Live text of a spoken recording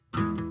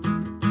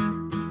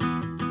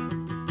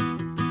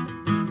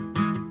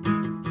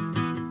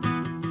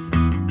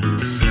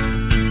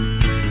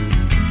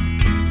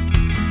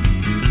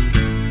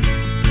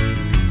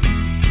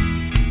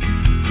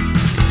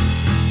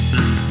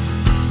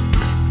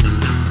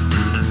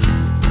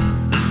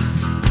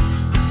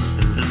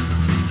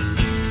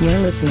You're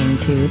listening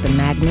to the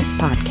Magnet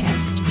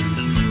Podcast.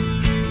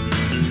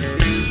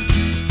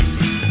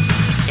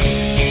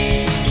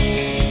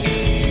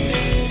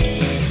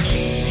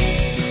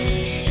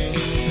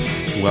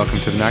 Welcome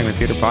to the Magnet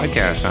Theater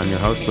Podcast. I'm your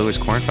host, Louis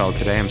Kornfeld.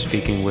 Today I'm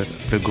speaking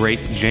with the great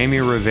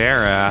Jamie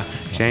Rivera.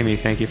 Jamie,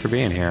 thank you for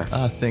being here.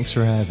 Thanks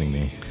for having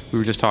me. We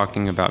were just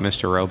talking about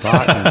Mr.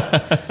 Robot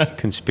and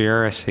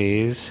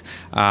conspiracies.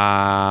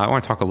 I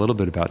want to talk a little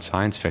bit about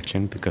science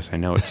fiction because I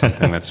know it's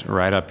something that's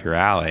right up your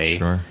alley.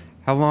 Sure.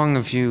 How long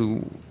have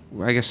you,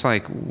 I guess,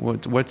 like,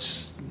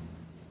 what's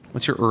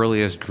your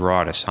earliest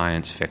draw to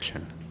science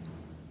fiction?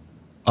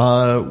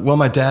 Well,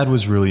 my dad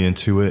was really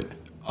into it.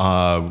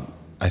 I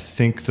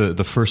think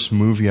the first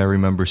movie I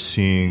remember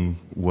seeing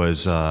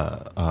was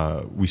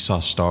we saw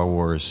Star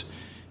Wars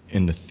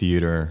in the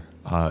theater.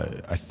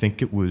 I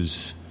think it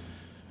was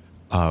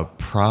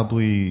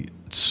probably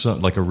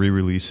like a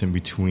re-release in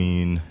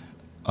between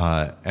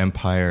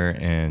Empire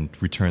and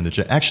Return of the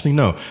Jedi. Actually,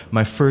 no.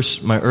 My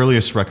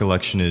earliest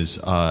recollection is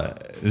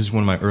this is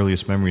one of my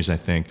earliest memories. I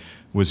think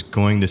was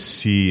going to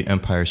see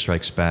Empire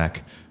Strikes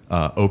Back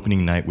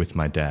opening night with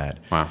my dad.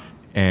 Wow.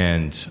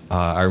 And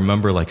I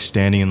remember like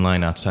standing in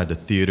line outside the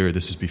theater.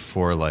 This is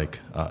before like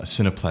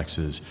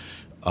Cineplexes.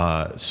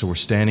 So we're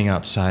standing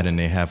outside and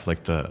they have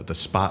like the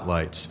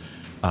spotlights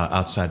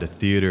outside the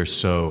theater.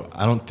 So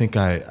I don't think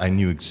I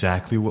knew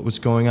exactly what was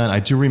going on. I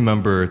do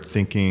remember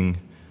thinking,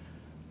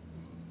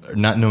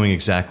 not knowing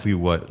exactly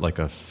what like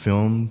a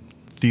film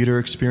theater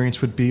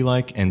experience would be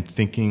like, and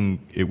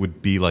thinking it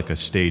would be like a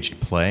staged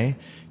play,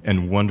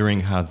 and wondering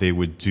how they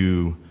would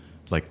do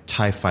like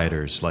TIE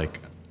fighters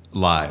like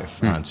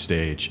live on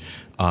stage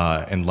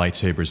and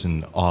lightsabers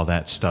and all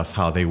that stuff,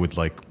 how they would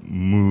like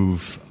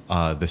move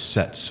the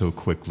set so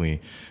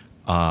quickly,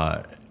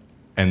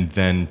 and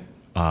then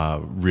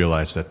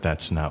realize that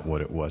that's not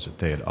what it was, that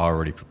they had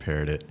already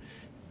prepared it,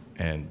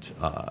 and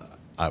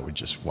I would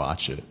just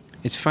watch it.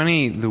 It's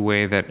funny the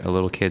way that a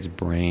little kid's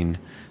brain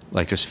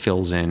like just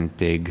fills in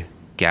big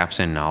gaps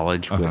in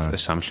knowledge with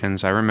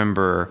assumptions. I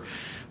remember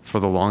for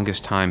the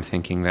longest time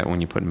thinking that when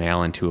you put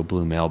mail into a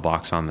blue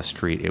mailbox on the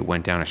street, it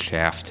went down a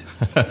shaft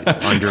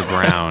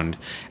underground,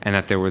 and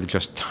that there were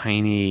just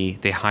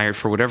they hired,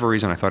 for whatever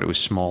reason, I thought it was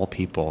small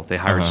people. They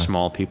hired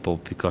small people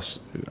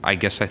because I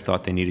guess I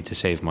thought they needed to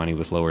save money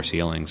with lower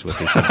ceilings with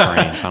these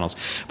subterranean tunnels.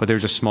 But they were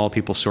just small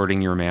people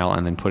sorting your mail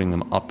and then putting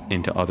them up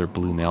into other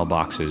blue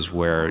mailboxes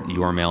where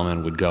your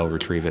mailman would go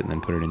retrieve it and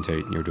then put it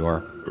into your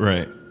door.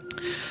 Right.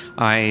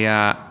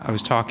 I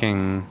was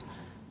talking,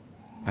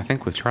 I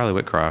think, with Charlie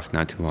Whitcroft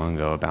not too long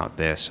ago about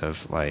this,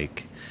 of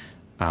like,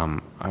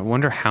 I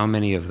wonder how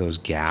many of those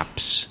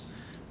gaps,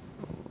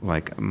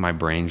 like, my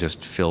brain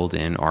just filled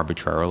in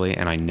arbitrarily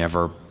and I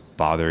never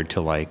bothered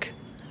to like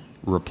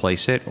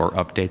replace it or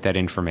update that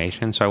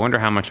information. So I wonder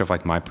how much of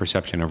like my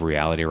perception of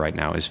reality right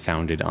now is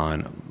founded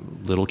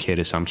on little kid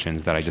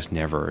assumptions that I just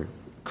never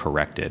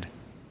corrected.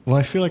 Well,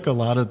 I feel like a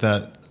lot of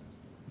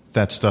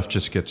that stuff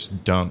just gets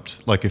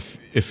dumped. Like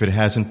if it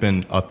hasn't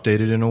been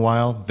updated in a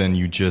while, then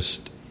you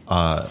just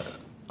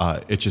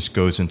it just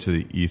goes into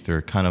the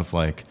ether, kind of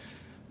like,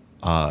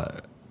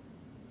 have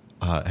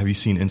you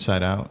seen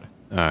Inside Out?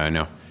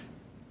 No.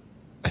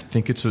 I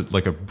think it's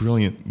like a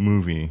brilliant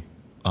movie,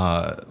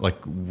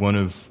 like one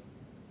of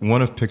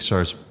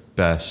Pixar's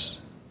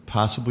best,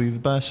 possibly the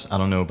best. I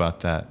don't know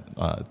about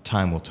that.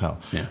 Time will tell.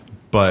 Yeah.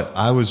 But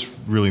I was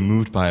really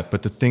moved by it.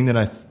 But the thing that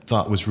I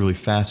thought was really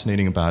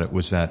fascinating about it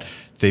was that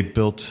they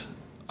built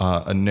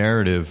a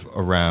narrative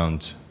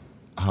around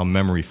how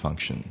memory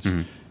functions.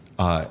 Mm-hmm.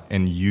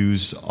 And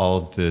use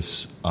all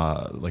this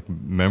like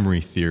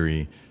memory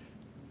theory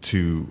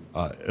to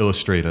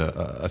illustrate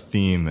a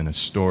theme and a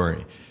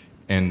story.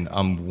 And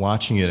I'm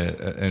watching it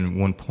at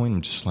one point,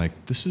 I'm just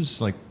like, this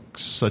is like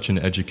such an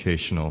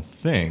educational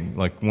thing.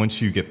 Like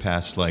once you get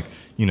past like,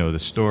 you know, the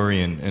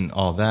story and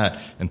all that,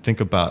 and think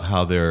about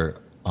how they're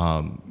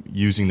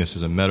using this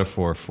as a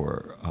metaphor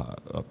for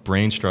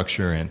brain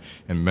structure and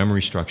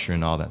memory structure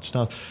and all that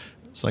stuff.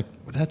 It's like,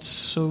 that's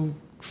so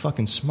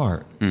fucking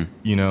smart,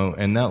 you know,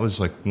 and that was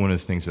like one of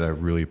the things that I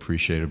really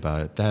appreciated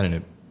about it. That, and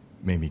it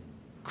made me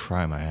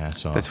cry my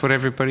ass off. That's what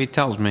everybody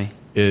tells me.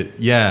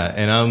 Yeah,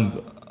 and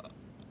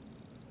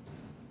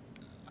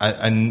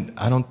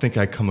I don't think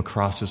I come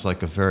across as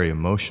like a very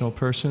emotional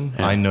person.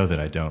 Yeah. I know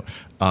that I don't,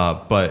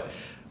 but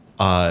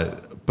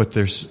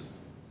there's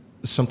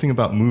something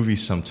about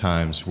movies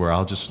sometimes where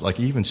I'll just like,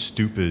 even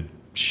stupid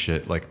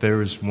shit. Like there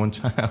was one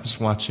time I was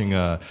watching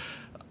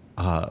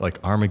like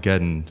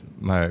Armageddon.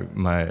 My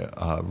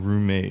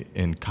roommate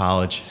in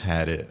college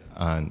had it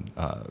on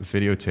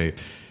videotape,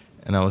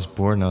 and I was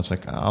bored, and I was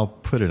like, I'll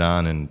put it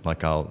on, and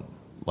I'll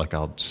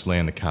just lay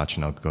on the couch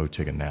and I'll go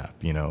take a nap,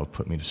 you know,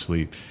 put me to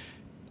sleep.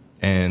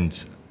 And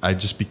I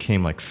just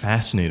became like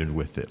fascinated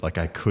with it. Like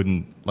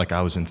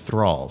I was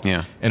enthralled.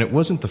 Yeah. And it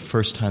wasn't the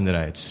first time that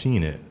I had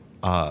seen it.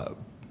 It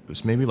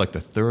was maybe like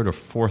the third or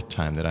fourth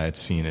time that I had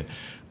seen it.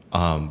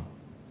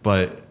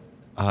 But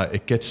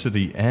it gets to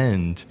the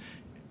end,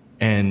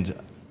 and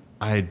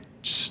I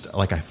just,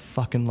 like, I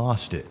fucking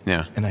lost it.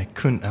 Yeah. And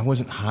I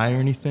wasn't high or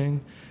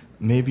anything,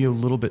 maybe a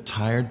little bit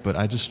tired, but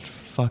I just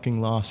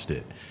fucking lost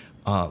it.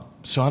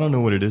 So I don't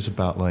know what it is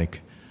about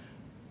like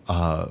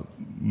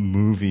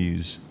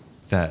movies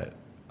that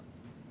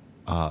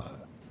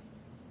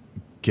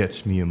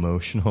gets me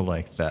emotional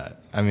like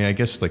that. I mean, I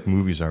guess like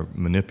movies are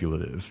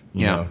manipulative.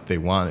 You know, they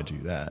want to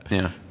do that.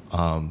 Yeah.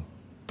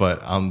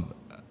 But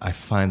I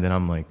find that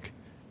I'm like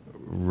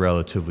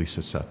relatively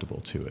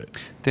susceptible to it.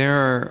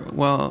 There's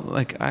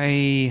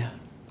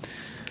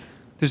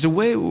a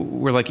way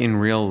where like in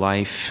real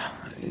life,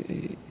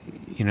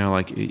 you know,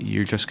 like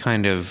you're just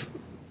kind of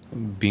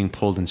being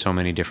pulled in so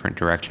many different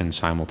directions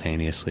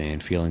simultaneously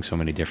and feeling so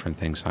many different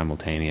things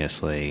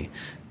simultaneously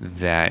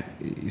that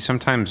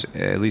sometimes,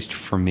 at least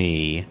for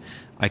me,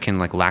 I can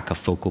like lack a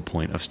focal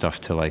point of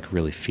stuff to like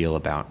really feel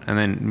about. And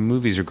then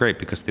movies are great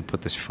because they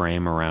put this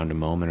frame around a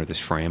moment or this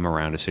frame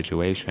around a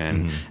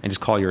situation and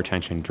just call your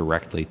attention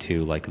directly to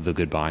like the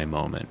goodbye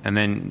moment. And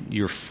then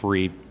you're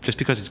free, just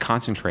because it's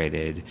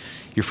concentrated,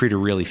 you're free to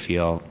really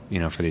feel, you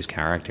know, for these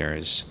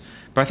characters.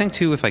 But I think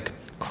too with like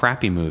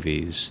crappy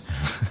movies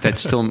that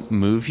still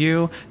move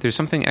you, there's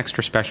something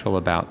extra special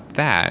about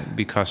that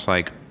because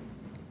like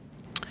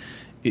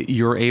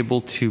you're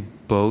able to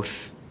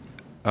both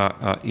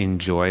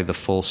enjoy the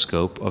full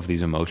scope of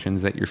these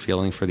emotions that you're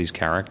feeling for these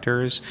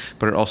characters,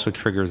 but it also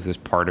triggers this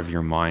part of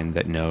your mind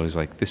that knows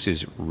like this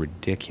is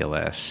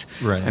ridiculous.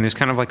 Right. And there's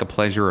kind of like a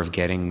pleasure of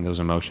getting those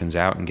emotions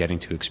out and getting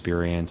to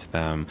experience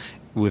them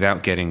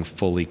without getting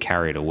fully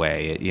carried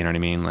away. You know what I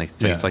mean? Like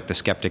it's like the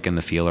skeptic and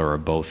the feeler are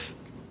both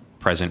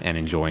present and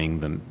enjoying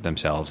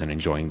themselves and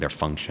enjoying their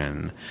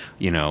function,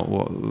 you know,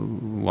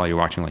 while you're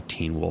watching like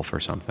Teen Wolf or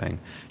something.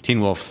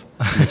 Teen Wolf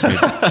makes me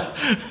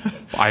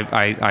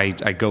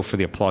I go for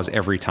the applause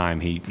every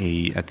time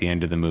he at the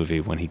end of the movie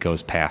when he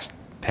goes past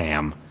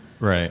Pam,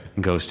 right,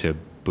 and goes to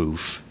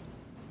Boof.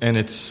 And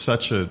it's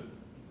such a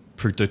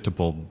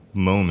predictable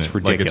moment. It's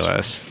ridiculous. Like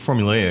it's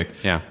formulaic.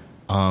 Yeah.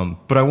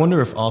 But I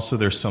wonder if also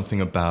there's something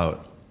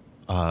about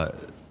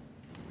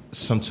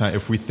sometimes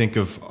if we think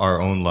of our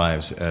own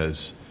lives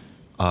as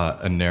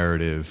a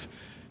narrative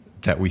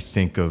that we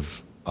think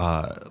of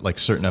like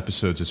certain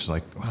episodes, it's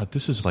like, wow,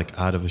 this is like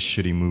out of a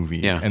shitty movie.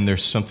 Yeah. And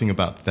there's something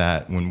about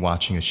that when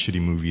watching a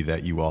shitty movie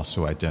that you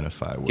also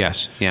identify with.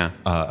 Yes, yeah.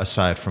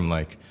 Aside from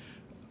like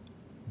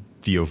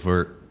the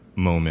overt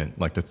moment,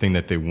 like the thing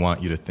that they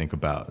want you to think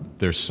about,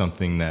 there's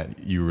something that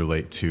you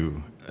relate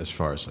to as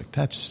far as like,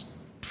 that's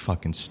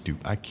fucking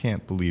stupid. I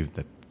can't believe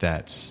that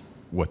that's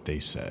what they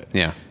said.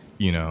 Yeah.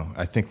 You know,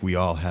 I think we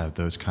all have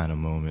those kind of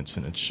moments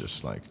and it's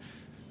just like,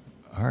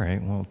 all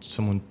right, well,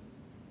 someone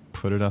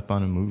put it up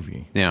on a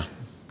movie. Yeah.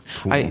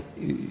 Cool.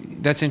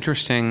 That's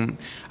interesting.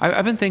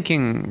 I've been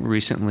thinking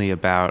recently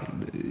about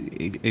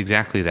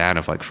exactly that,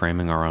 of like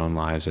framing our own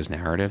lives as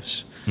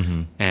narratives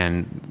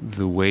and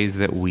the ways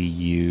that we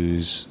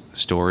use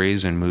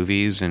stories and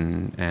movies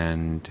and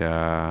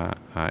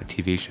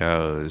TV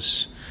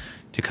shows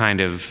to kind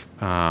of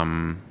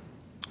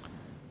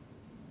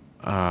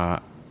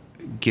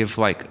give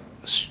like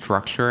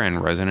structure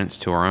and resonance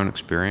to our own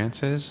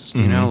experiences.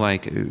 You know,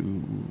 like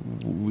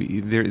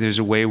there's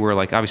a way where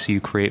like obviously you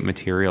create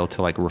material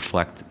to like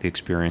reflect the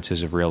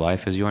experiences of real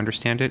life as you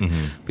understand it,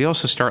 but you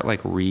also start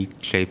like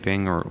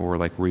reshaping or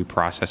like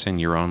reprocessing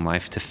your own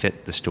life to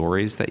fit the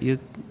stories that you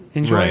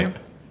enjoy. Right.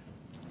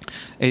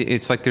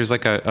 It's like there's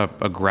like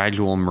a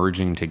gradual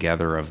merging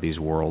together of these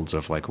worlds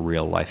of like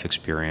real life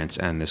experience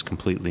and this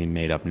completely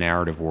made up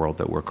narrative world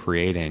that we're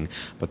creating,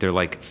 but they're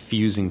like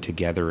fusing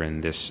together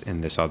in this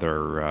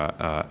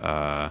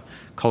other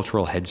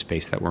cultural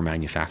headspace that we're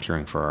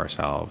manufacturing for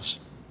ourselves.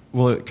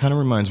 Well, it kind of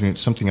reminds me of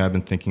something I've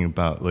been thinking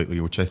about lately,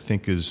 which I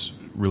think is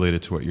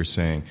related to what you're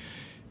saying,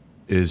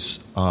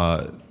 is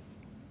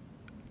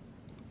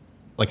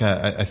like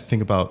I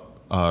think about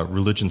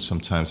religion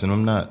sometimes, and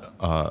I'm not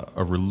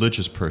a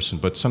religious person,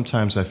 but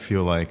sometimes I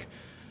feel like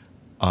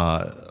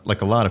a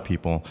lot of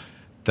people,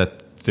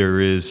 that there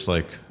is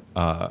like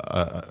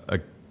a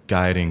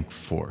guiding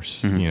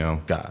force, you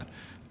know, God,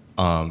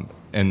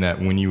 and that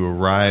when you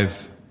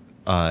arrive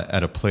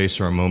at a place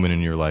or a moment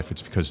in your life,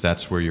 it's because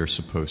that's where you're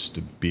supposed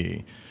to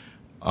be.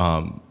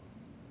 And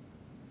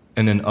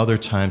then other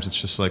times it's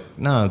just like,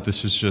 no,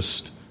 this is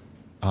just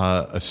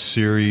a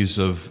series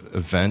of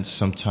events,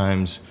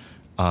 sometimes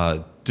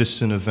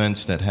distant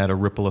events that had a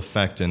ripple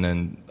effect, and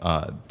then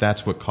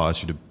that's what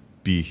caused you to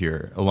be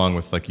here, along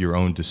with like your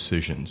own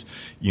decisions.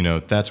 You know,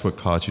 that's what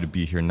caused you to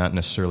be here, not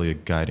necessarily a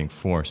guiding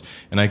force.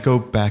 And I go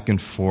back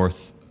and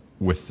forth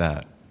with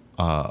that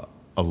a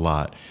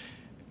lot.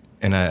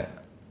 And I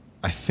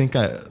think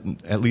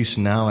at least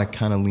now I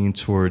kind of lean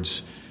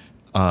towards,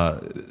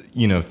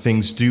 you know,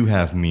 things do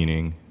have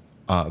meaning,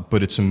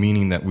 but it's a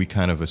meaning that we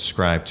kind of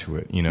ascribe to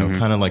it. You know,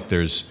 kind of like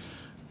there's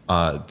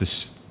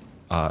this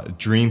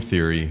dream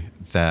theory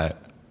that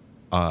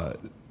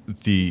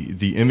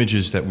the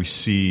images that we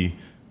see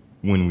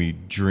when we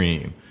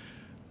dream,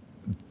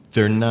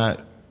 they're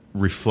not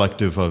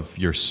reflective of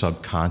your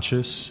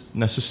subconscious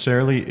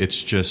necessarily.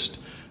 It's just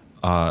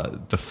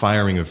the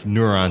firing of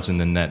neurons,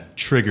 and then that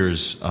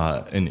triggers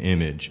an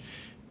image.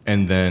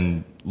 And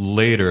then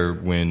later,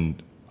 when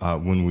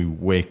when we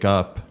wake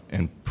up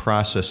and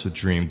process the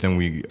dream, then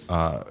we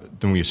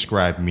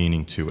ascribe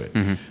meaning to it,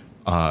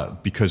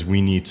 because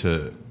we need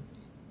to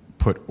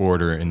put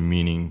order and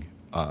meaning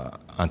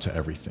onto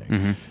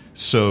everything.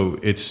 So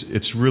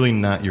it's really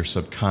not your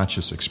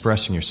subconscious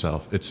expressing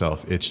itself.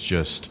 It's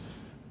just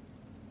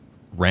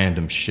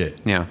random shit.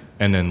 Yeah.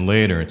 And then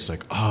later it's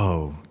like,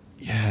 oh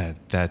yeah,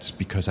 that's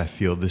because I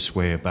feel this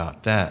way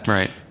about that.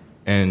 Right.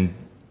 And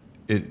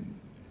it,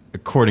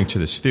 according to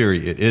this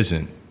theory, it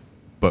isn't,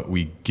 but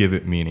we give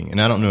it meaning.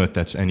 And I don't know if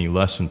that's any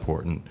less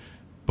important,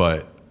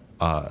 but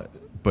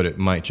it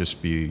might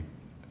just be,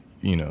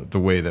 the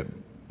way that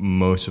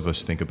most of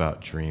us think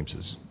about dreams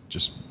is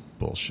just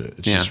bullshit.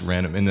 It's just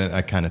random. And then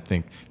I kind of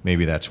think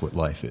maybe that's what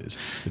life is.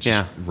 It's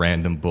just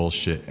random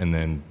bullshit, and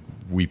then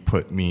we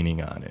put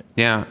meaning on it.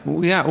 Yeah.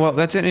 Well,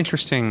 that's an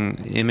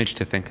interesting image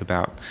to think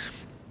about.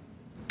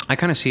 I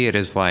kind of see it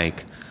as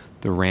like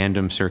the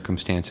random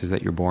circumstances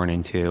that you're born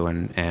into,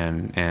 and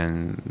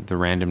the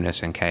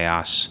randomness and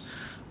chaos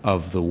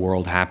of the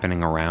world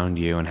happening around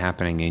you and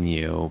happening in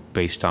you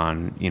based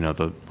on,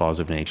 the laws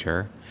of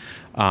nature.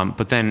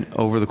 But then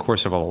over the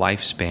course of a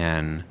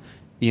lifespan,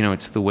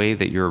 it's the way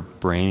that your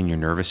brain and your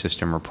nervous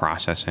system are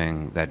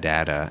processing that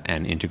data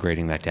and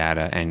integrating that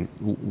data and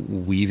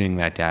weaving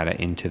that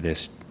data into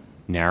this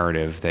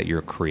narrative that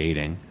you're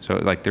creating. So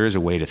like there is a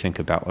way to think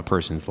about a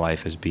person's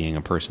life as being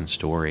a person's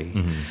story.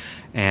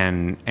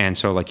 And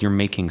so like you're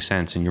making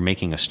sense and you're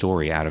making a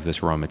story out of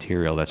this raw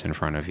material that's in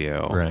front of you.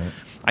 Right.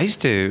 I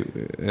used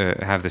to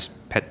have this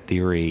pet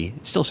theory.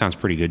 It still sounds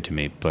pretty good to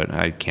me, but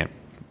I can't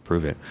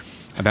prove it,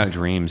 about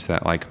dreams,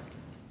 that like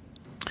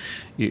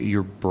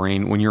your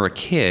brain, when you're a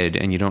kid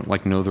and you don't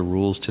like know the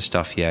rules to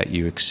stuff yet,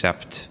 you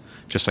accept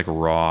just like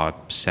raw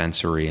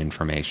sensory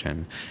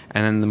information.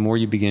 And then the more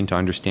you begin to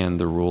understand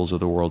the rules of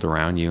the world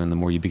around you, and the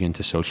more you begin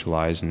to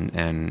socialize,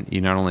 and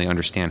you not only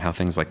understand how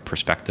things like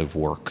perspective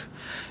work,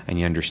 and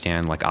you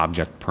understand like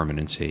object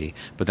permanency,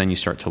 but then you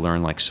start to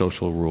learn like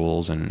social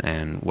rules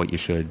and what you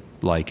should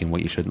like and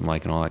what you shouldn't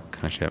like and all that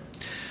kind of shit.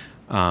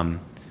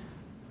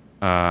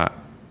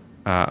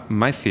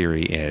 My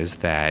theory is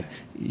that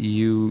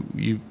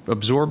you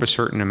absorb a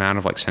certain amount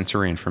of like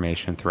sensory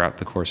information throughout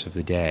the course of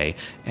the day,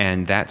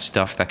 and that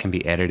stuff that can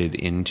be edited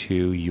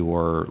into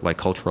your like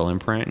cultural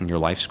imprint and your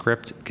life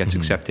script gets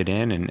accepted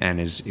in and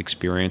is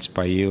experienced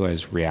by you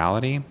as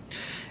reality.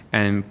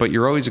 But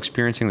you're always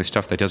experiencing the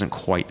stuff that doesn't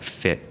quite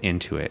fit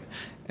into it.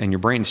 And your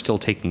brain's still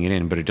taking it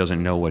in, but it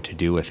doesn't know what to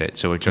do with it.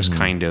 So it just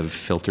kind of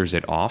filters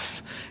it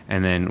off.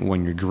 And then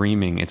when you're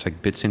dreaming, it's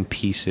like bits and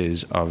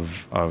pieces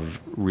of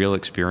real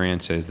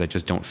experiences that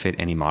just don't fit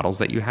any models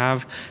that you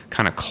have,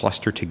 kind of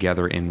cluster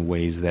together in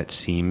ways that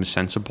seem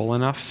sensible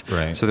enough.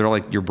 Right. So they're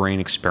like your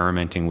brain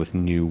experimenting with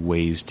new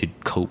ways to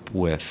cope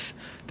with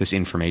this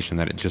information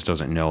that it just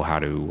doesn't know how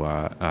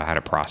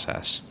to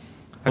process.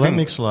 Well, that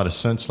makes a lot of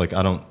sense. Like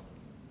I don't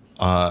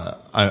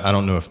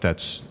know if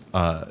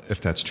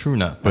that's true or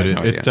not, but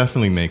it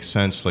definitely makes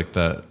sense. Like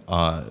that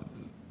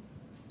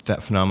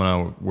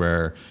phenomenon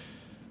where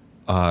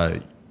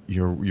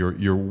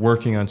you're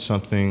working on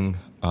something.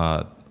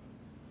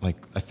 Like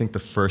I think the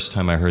first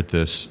time I heard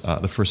this,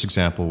 the first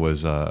example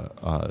was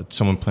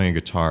someone playing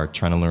guitar,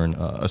 trying to learn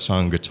a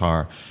song on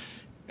guitar,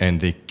 and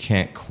they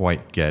can't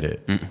quite get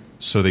it.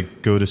 So they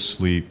go to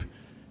sleep,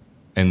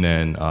 and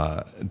then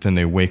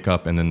they wake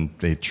up, and then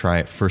they try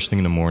it first thing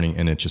in the morning,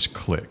 and it just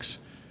clicks.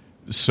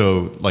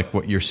 So like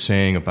what you're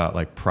saying about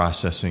like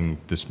processing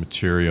this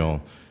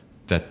material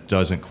that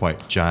doesn't quite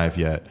jive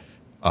yet,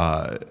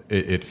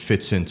 it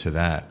fits into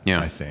that. Yeah.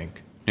 I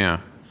think.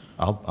 Yeah.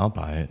 I'll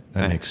buy it.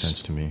 That makes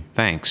sense to me.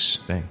 Thanks.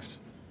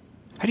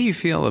 How do you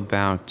feel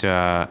about?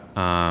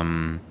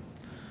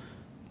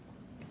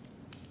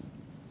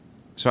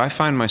 So I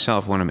find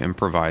myself when I'm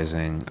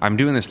improvising, I'm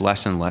doing this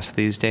less and less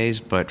these days,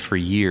 but for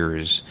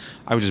years,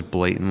 I would just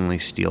blatantly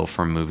steal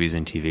from movies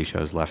and TV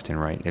shows left and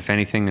right. If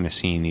anything in a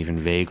scene even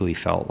vaguely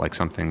felt like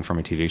something from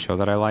a TV show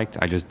that I liked,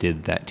 I just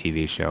did that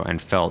TV show and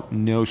felt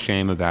no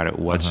shame about it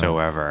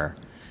whatsoever.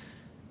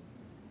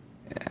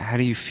 How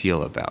do you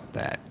feel about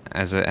that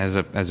as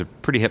a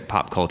pretty hip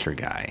pop culture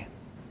guy?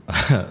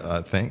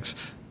 Thanks.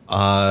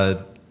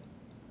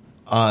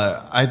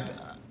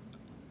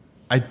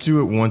 I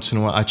do it once in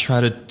a while. I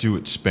try to do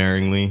it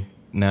sparingly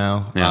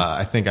now. Yeah.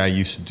 I think I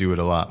used to do it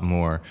a lot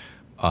more.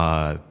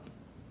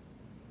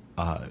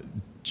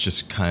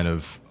 Just kind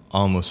of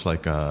almost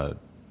like a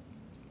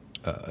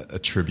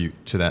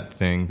tribute to that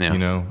thing, you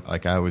know?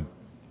 Like I would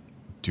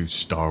do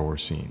Star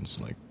Wars scenes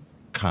like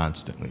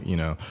constantly, you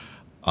know?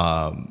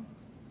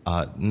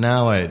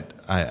 Now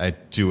I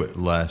do it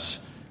less.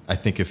 I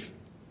think if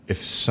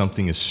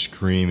something is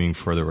screaming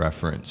for the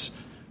reference,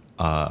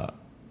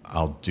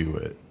 I'll do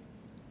it.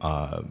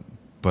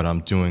 But I'm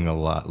doing a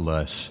lot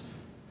less.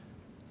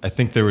 I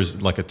think there was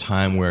like a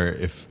time where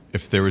if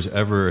there was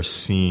ever a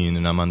scene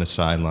and I'm on the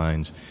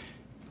sidelines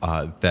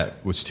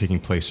that was taking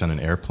place on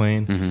an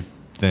airplane,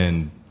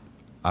 then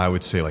I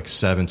would say like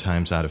 7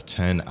 times out of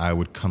 10 I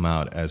would come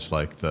out as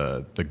like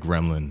the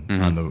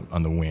gremlin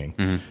on the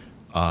wing.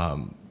 I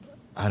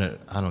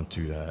don't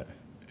do that.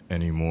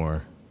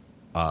 anymore.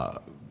 I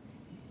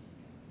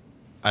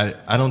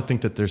don't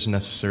think that there's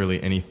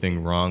necessarily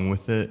anything wrong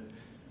with it.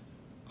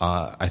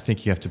 I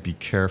think you have to be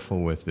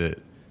careful with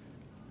it.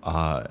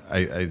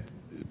 It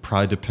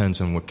probably depends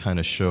on what kind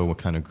of show, what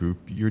kind of group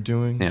you're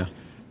doing. Yeah.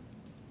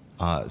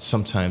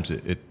 Sometimes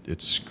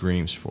it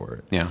screams for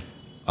it. Yeah.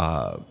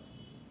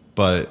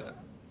 But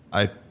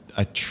I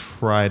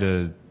try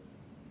to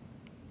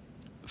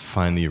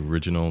find the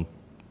original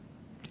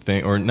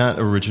thing, or not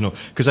original,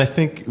 because I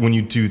think when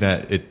you do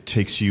that, it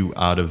takes you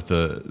out of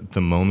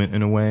the moment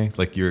in a way.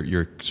 Like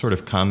you're sort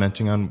of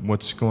commenting on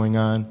what's going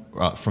on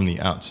from the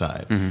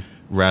outside,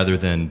 rather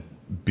than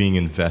being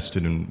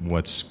invested in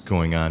what's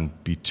going on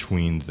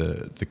between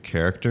the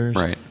characters.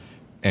 Right.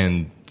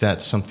 And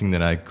that's something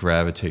that I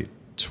gravitate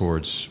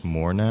towards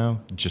more now,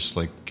 just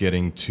like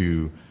getting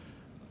to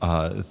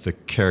the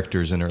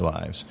characters in their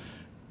lives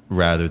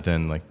rather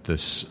than like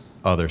this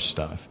other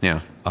stuff.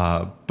 Yeah.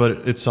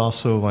 But it's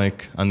also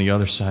like, on the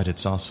other side,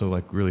 it's also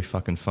like really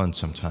fucking fun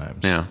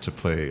sometimes to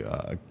play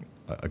a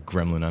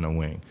gremlin on a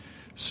wing.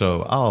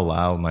 So I'll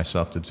allow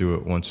myself to do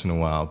it once in a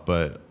while,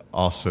 but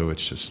also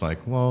it's just like,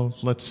 well,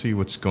 let's see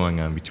what's going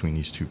on between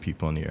these two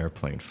people on the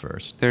airplane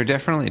first. There are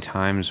definitely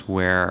times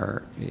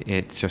where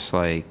it's just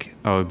like,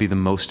 oh, it'd be the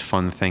most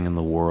fun thing in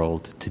the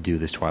world to do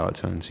this Twilight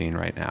Zone scene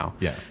right now.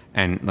 Yeah.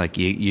 And like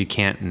you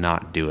can't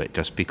not do it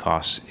just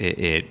because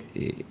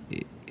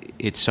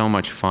it's so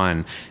much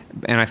fun.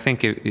 And I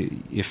think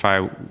if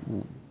I,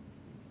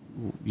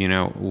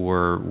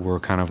 were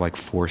kind of like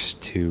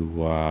forced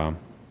to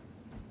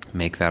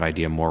make that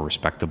idea more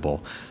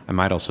respectable, I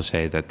might also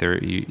say that there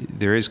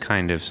is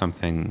kind of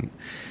something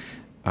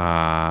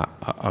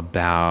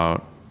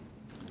about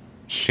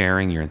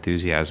sharing your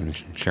enthusiasm,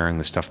 sharing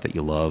the stuff that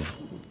you love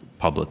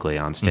publicly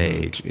on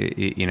stage.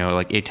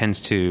 It tends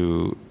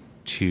to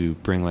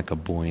bring like a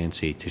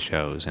buoyancy to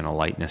shows and a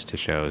lightness to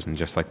shows, and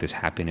just like this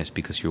happiness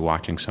because you're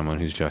watching someone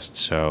who's just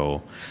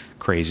so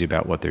crazy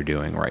about what they're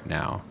doing right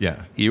now.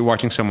 Yeah. You're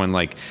watching someone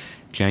like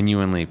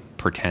genuinely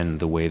pretend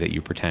the way that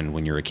you pretend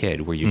when you're a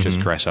kid, where you just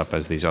dress up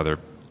as these other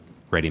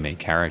ready-made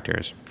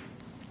characters.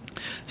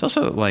 It's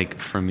also like,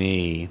 for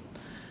me,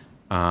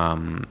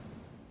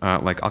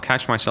 like I'll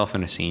catch myself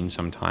in a scene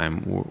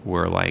sometime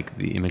where like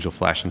the image will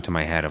flash into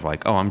my head of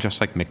like, oh, I'm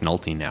just like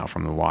McNulty now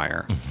from The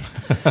Wire.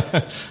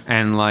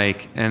 and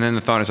then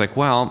the thought is like,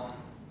 well,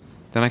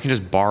 then I can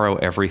just borrow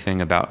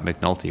everything about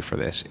McNulty for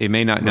this. It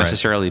may not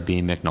necessarily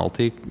be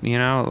McNulty,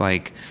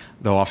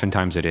 though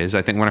oftentimes it is.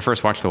 I think when I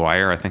first watched The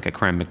Wire, I think I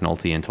crammed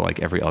McNulty into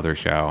like every other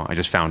show. I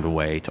just found a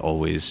way to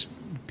always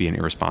be an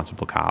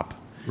irresponsible cop.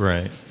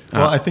 Right.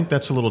 Well, I think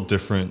that's a little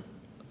different,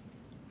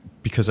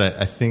 because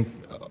I think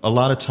a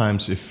lot of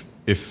times if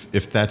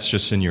that's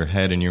just in your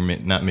head and you're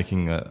not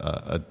making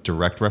a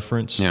direct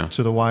reference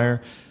to The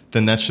Wire,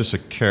 then that's just a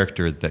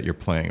character that you're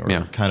playing,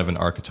 or kind of an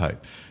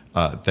archetype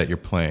that you're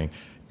playing.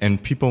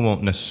 And people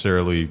won't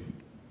necessarily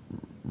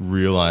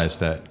realize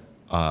that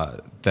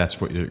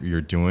that's what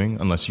you're doing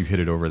unless you hit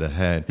it over the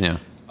head. Yeah.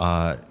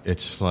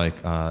 It's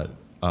like, do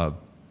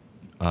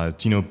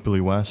you know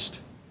Billy West?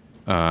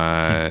 He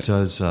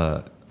does. He's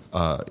a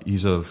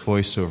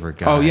voiceover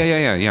guy. Oh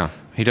yeah.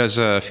 He does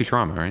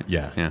Futurama, right?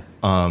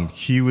 Yeah.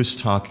 He was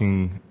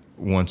talking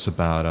once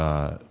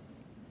about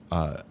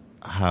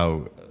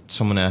how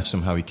someone asked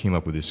him how he came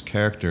up with his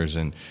characters,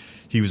 and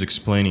he was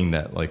explaining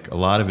that like a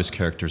lot of his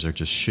characters are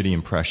just shitty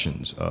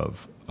impressions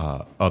of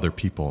other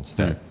people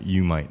that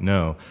you might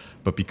know,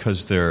 but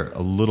because they're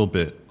a little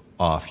bit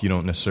off, you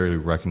don't necessarily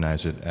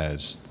recognize it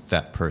as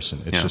that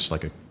person. It's just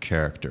like a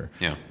character.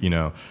 Yeah.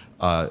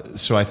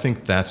 So I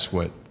think that's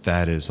what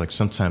that is. Like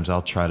sometimes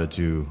I'll try to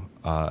do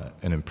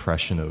an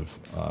impression of,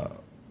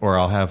 or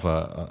I'll have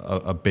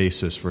a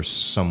basis for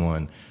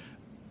someone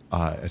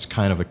as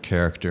kind of a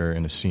character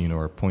in a scene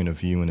or a point of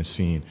view in a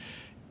scene.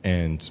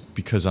 And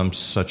because I'm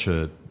such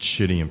a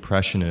shitty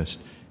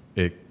impressionist,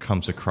 it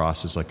comes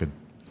across as like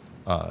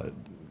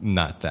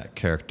not that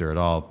character at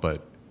all,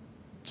 but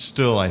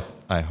still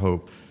I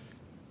hope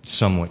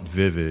somewhat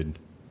vivid,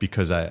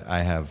 because I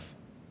have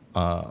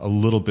a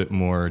little bit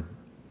more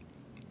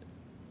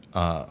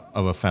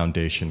of a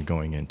foundation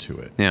going into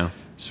it. Yeah.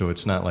 So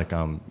it's not like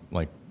I'm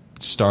like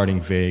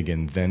starting vague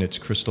and then it's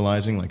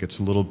crystallizing. Like it's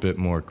a little bit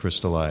more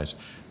crystallized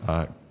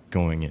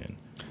going in.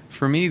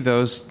 For me,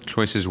 those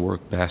choices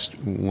work best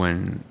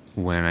when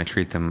I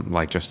treat them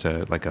like just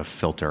a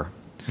filter,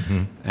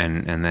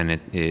 and then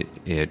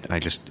I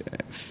just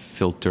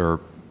filter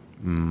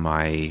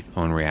my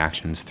own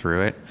reactions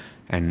through it,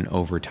 and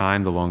over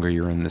time, the longer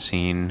you're in the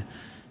scene,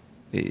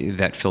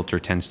 that filter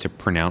tends to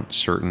pronounce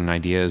certain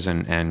ideas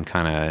and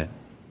kind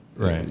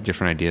of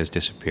different ideas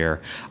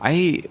disappear.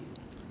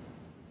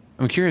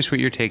 I'm curious what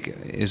your take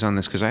is on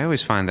this, because I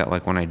always find that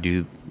like when I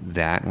do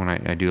that, when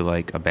I do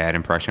like a bad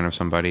impression of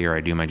somebody, or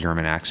I do my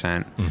German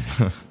accent,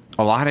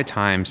 a lot of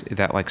times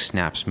that like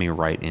snaps me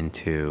right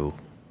into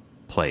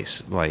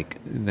place. Like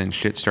then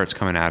shit starts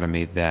coming out of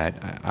me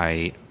that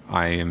I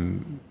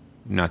am,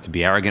 not to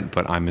be arrogant,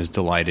 but I'm as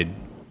delighted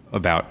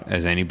about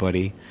as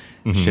anybody.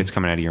 Shit's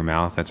coming out of your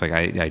mouth. That's like,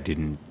 I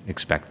didn't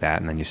expect that.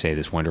 And then you say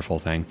this wonderful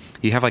thing.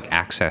 You have like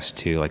access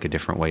to like a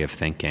different way of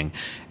thinking.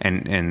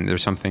 And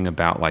there's something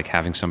about like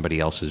having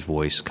somebody else's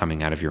voice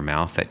coming out of your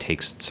mouth that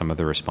takes some of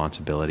the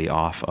responsibility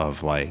off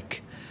of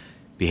like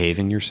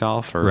behaving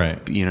yourself, or,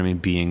 right. you know what I mean?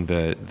 Being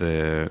the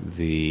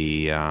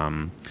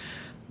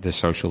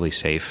socially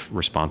safe,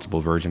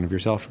 responsible version of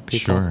yourself for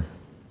people. Sure.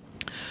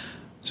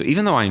 So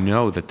even though I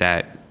know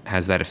that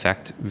has that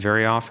effect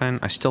very often,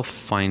 I still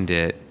find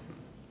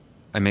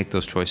I make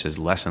those choices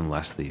less and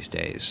less these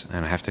days,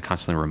 and I have to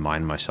constantly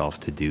remind myself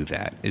to do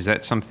that. Is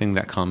that something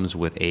that comes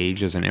with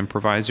age as an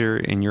improviser,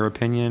 in your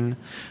opinion,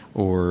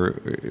 or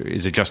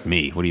is it just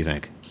me? What do you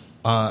think?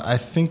 I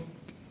think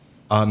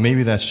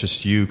maybe that's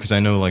just you, because I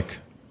know, like,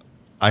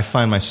 I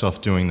find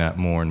myself doing that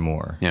more and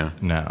more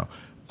now.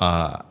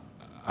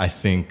 I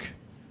think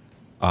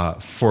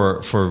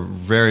for a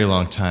very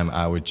long time,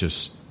 I would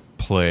just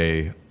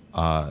play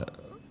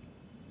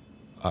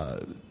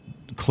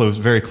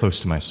very close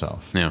to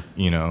myself. Yeah.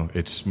 You know,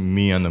 it's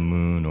me on the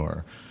moon,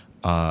 or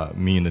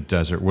me in the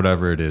desert,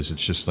 whatever it is.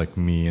 It's just like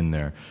me in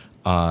there.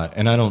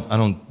 And I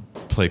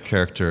don't play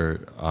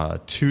character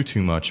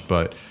too much,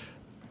 but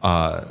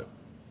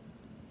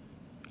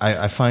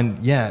I find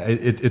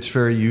it's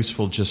very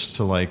useful just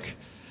to like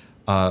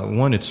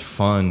one, it's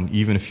fun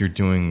even if you're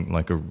doing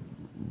like a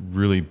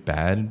really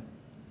bad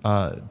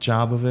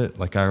job of it.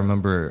 Like I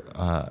remember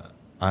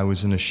I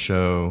was in a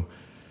show.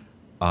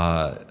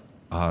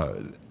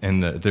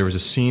 And there was a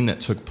scene that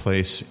took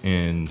place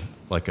in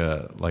like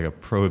a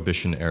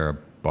Prohibition era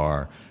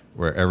bar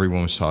where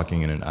everyone was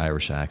talking in an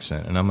Irish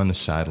accent, and I'm on the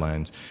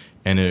sidelines,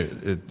 and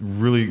it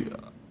really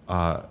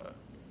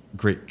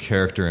great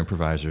character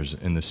improvisers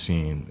in the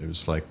scene. It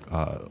was like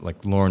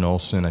Lauren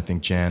Olson, I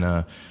think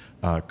Jana,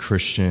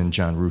 Christian,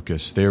 John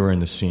Rukas. They were in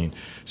the scene,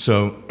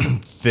 so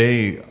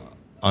they,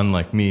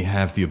 unlike me,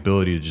 have the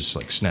ability to just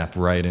like snap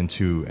right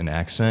into an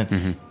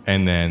accent,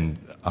 and then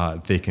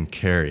they can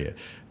carry it.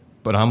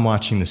 But I'm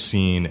watching the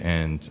scene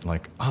and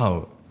like,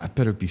 oh, I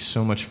better be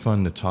so much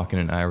fun to talk in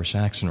an Irish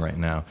accent right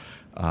now.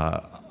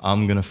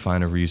 I'm going to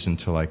find a reason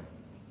to like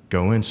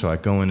go in. So I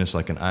go in as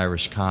like an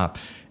Irish cop.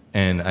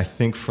 And I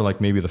think for like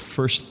maybe the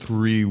first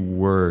 3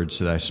 words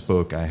that I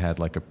spoke, I had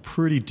like a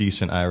pretty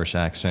decent Irish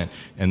accent.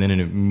 And then it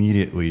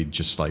immediately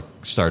just like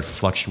started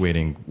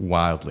fluctuating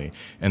wildly.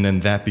 And then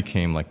that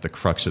became like the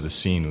crux of the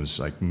scene, was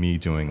like me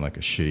doing like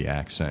a shitty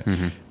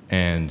accent.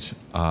 And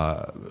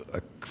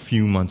a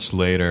few months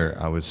later,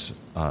 I was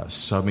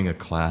subbing a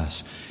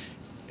class,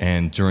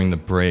 and during the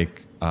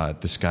break,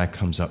 this guy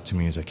comes up to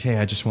me. He's like, "Hey,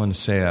 I just wanted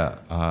to say,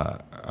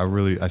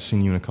 I've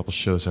seen you in a couple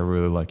shows. I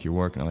really like your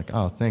work." And I'm like,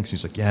 "Oh, thanks."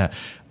 He's like, "Yeah,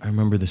 I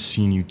remember the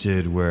scene you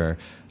did where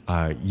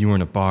you were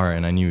in a bar,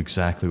 and I knew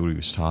exactly what he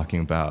was talking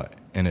about."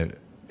 And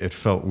it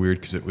felt weird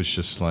because it was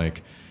just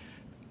like,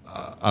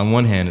 on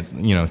one hand, it's,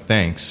 you know,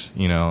 thanks,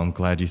 you know, I'm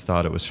glad you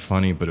thought it was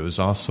funny, but it was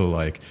also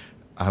like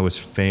I was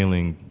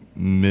failing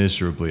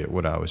miserably at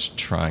what I was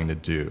trying to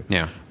do.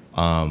 Yeah.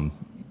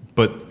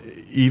 But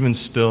even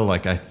still,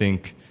 like, I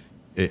think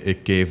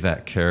it gave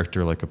that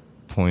character like a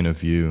point of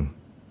view,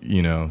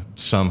 you know,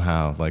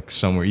 somehow, like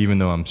somewhere, even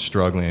though I'm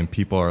struggling and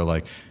people are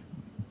like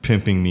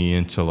pimping me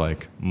into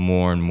like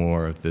more and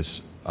more of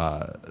this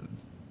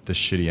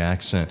shitty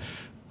accent,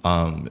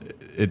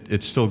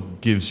 it still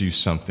gives you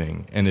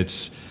something. And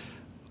it's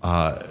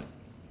I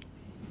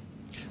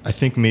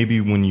think maybe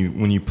when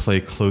you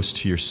play close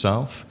to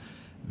yourself,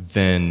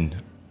 then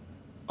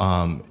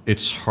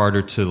it's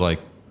harder to like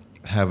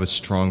have a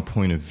strong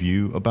point of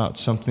view about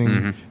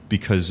something,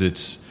 because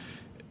it's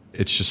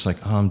just like,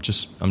 oh, I'm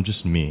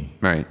just me,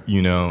 right?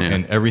 You know,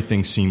 and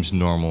everything seems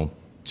normal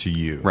to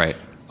you, right?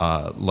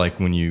 Like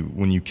when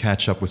you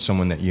catch up with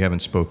someone that you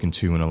haven't spoken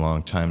to in a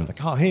long time,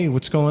 like, oh, hey,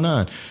 what's going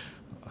on?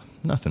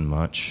 Nothing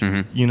much,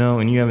 you know,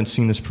 and you haven't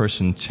seen this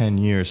person in 10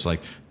 years.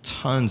 Like,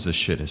 tons of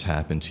shit has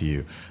happened to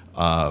you,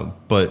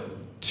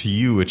 but to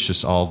you, it's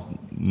just all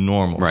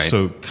normal. Right.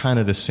 So kind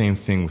of the same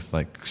thing with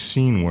like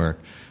scene work.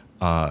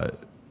 When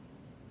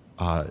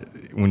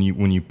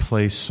you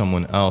play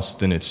someone else,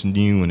 then it's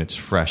new and it's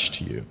fresh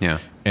to you. Yeah.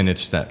 And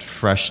it's that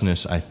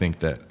freshness, I think,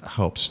 that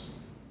helps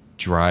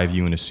drive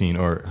you in a scene,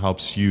 or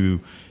helps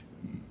you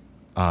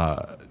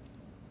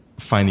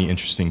find the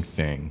interesting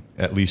thing,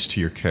 at least to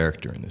your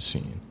character in the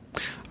scene.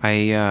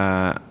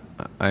 I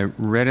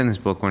read in this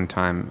book one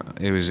time,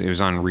 it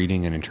was on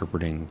reading and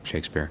interpreting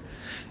Shakespeare,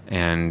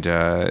 and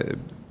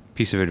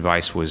piece of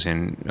advice was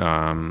in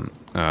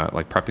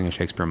like prepping a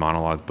Shakespeare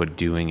monologue, but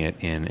doing it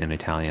in an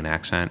Italian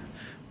accent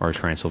or a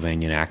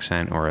Transylvanian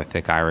accent or a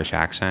thick Irish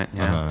accent, you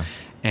know?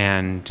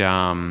 And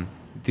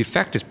the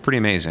effect is pretty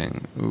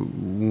amazing.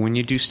 When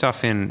you do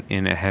stuff in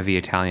a heavy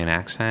Italian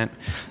accent,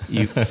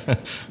 you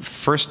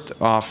first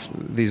off,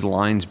 these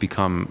lines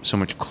become so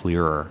much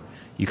clearer.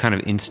 You kind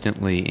of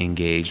instantly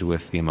engage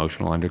with the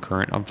emotional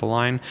undercurrent of the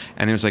line,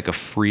 and there's like a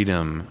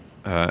freedom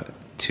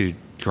to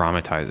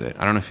dramatize it.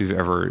 I don't know if you've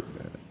ever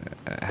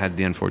had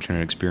the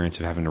unfortunate experience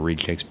of having to read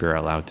Shakespeare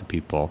out loud to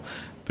people,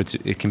 but but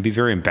it can be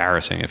very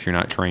embarrassing if you're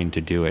not trained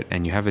to do it,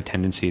 and you have a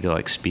tendency to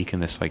like speak in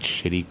this like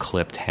shitty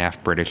clipped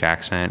half British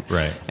accent,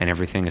 right? And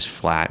everything is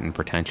flat and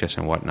pretentious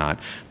and whatnot.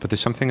 But there's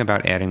something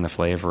about adding the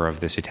flavor of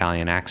this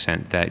Italian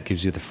accent that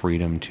gives you the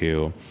freedom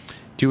to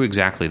do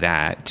exactly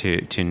that,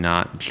 to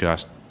not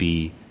just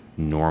be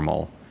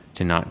normal,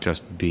 to not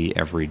just be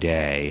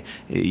everyday.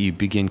 You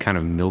begin kind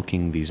of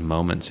milking these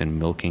moments and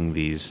milking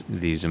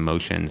these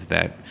emotions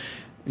that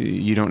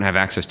you don't have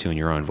access to in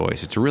your own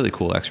voice. It's a really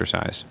cool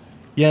exercise.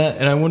 Yeah,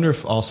 and I wonder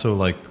if also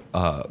like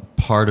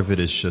part of it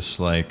is just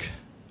like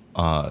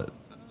I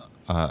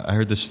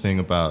heard this thing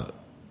about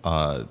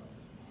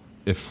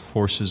if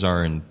horses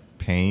are in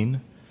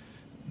pain,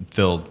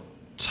 they'll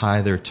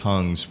tie their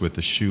tongues with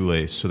a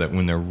shoelace so that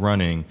when they're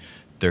running,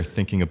 they're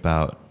thinking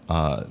about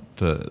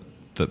the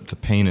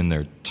pain in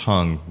their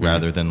tongue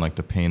rather than like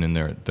the pain in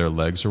their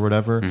legs or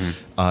whatever.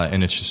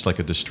 And it's just like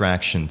a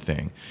distraction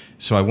thing.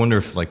 So I wonder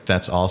if like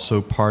that's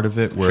also part of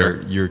it,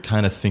 where you're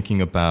kind of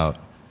thinking about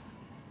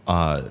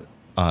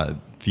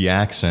the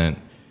accent,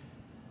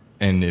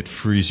 and it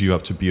frees you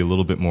up to be a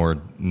little bit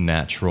more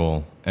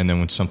natural. And then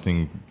when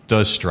something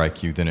does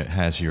strike you, then it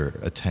has your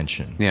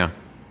attention. Yeah.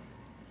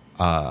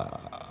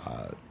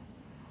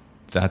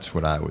 That's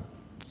what I would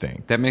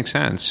think. That makes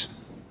sense.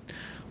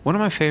 One of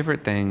my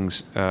favorite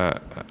things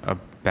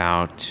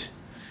about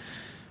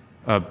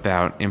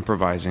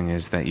improvising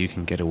is that you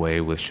can get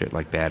away with shit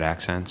like bad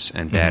accents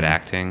and bad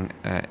acting,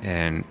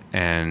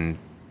 and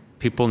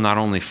people not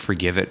only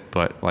forgive it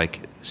but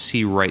like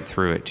see right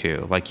through it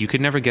too. Like you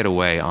could never get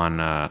away on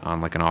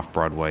like an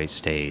off-Broadway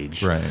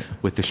stage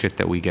with the shit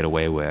that we get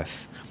away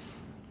with.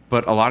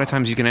 But a lot of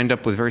times you can end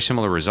up with very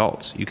similar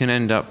results. You can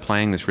end up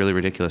playing this really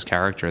ridiculous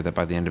character that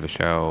by the end of a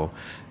show,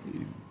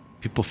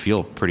 people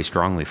feel pretty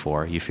strongly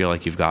for. You feel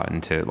like you've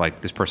gotten to,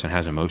 like, this person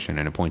has emotion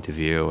and a point of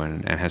view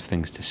and has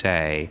things to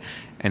say.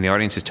 And the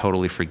audience is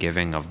totally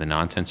forgiving of the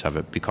nonsense of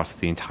it because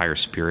the entire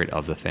spirit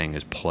of the thing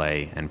is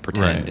play and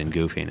pretend and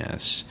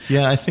goofiness.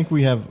 Yeah, I think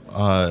we have,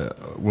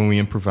 when we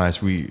improvise,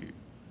 we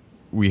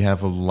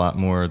have a lot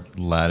more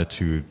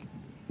latitude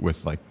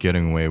with, like,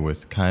 getting away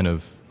with kind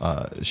of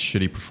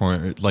shitty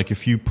performance. Like,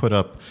 if you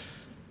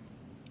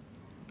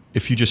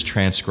just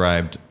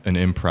transcribed an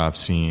improv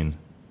scene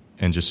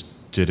and just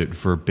did it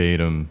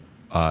verbatim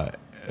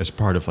as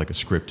part of like a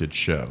scripted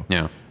show,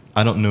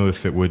 I don't know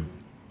if it would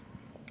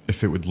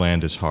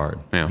land as hard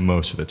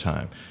most of the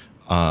time.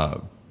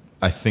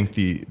 I think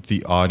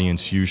the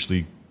audience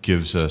usually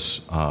gives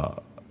us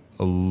a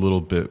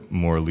little bit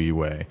more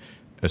leeway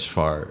as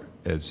far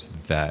as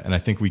that, and I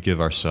think we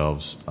give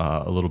ourselves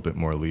a little bit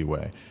more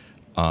leeway,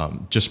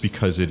 just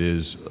because it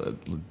is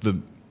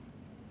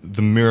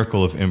the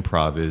miracle of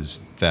improv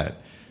is that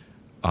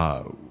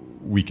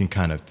we can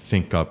kind of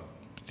think up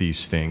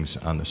these things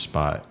on the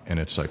spot, and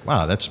it's like,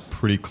 wow, that's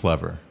pretty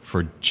clever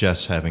for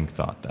just having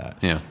thought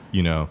that.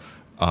 You know,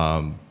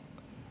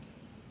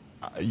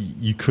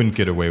 you couldn't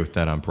get away with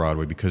that on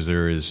Broadway because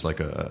there is like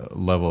a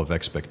level of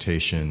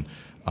expectation,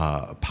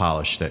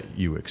 polish that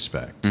you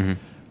expect.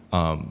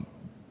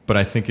 But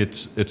I think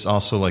it's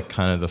also like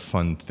kind of the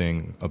fun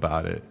thing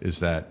about it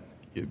is that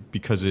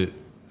because it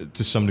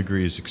to some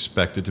degree is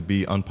expected to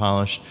be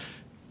unpolished,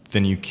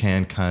 then you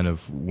can kind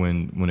of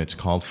when it's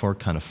called for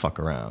kind of fuck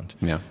around.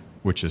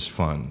 Which is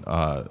fun.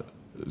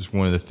 It's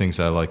one of the things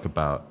I like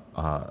about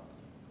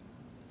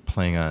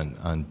playing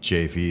on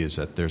JV is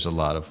that there's a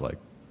lot of like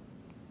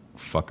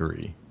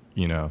fuckery,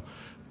 you know,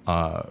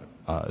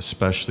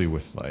 especially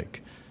with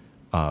like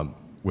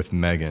with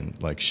Megan.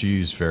 Like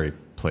she's very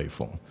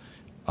playful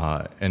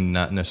and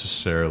not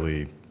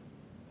necessarily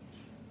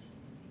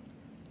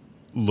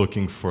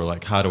looking for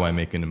like how do I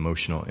make an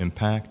emotional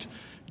impact.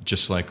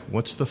 Just like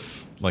what's the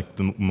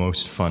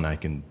most fun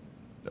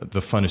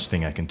the funnest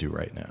thing I can do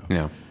right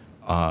now.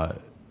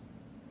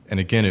 And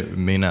again, it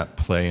may not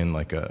play in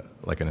like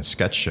in a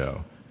sketch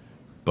show,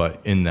 but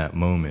in that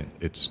moment,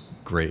 it's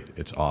great.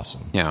 It's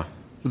awesome.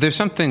 There's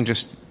something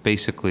just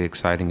basically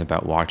exciting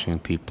about watching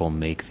people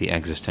make the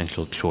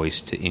existential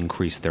choice to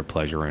increase their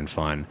pleasure and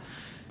fun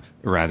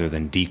rather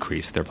than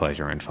decrease their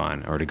pleasure and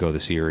fun, or to go the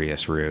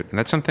serious route. And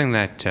that's something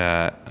that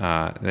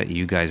that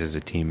you guys as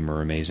a team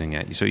are amazing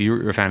at. So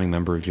you're a founding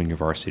member of Junior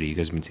Varsity. You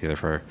guys have been together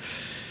for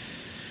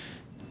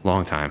a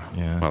long time.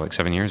 Well, like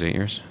 7 years, 8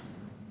 years?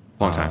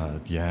 Long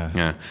time.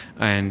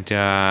 And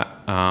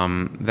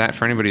that,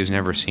 for anybody who's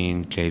never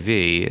seen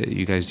JV,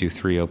 you guys do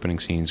 3 opening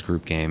scenes,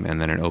 group game,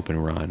 and then an open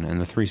run. And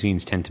the 3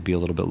 scenes tend to be a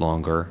little bit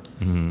longer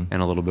and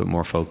a little bit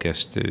more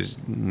focused. There's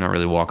not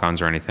really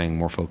walk-ons or anything,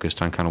 more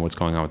focused on kind of what's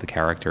going on with the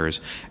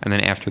characters. And then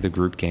after the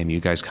group game,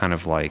 you guys kind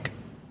of like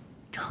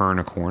turn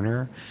a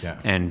corner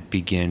and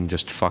begin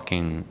just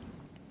fucking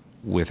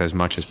with as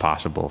much as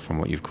possible from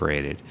what you've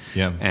created.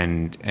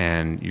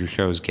 And your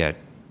shows get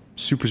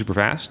super, super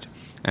fast.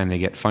 And they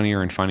get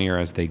funnier and funnier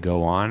as they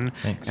go on.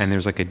 Thanks. And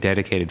there's like a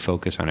dedicated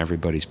focus on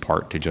everybody's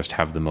part to just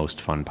have the most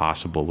fun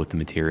possible with the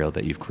material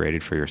that you've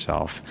created for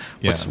yourself.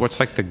 What's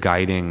like the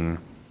guiding...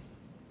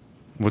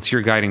 What's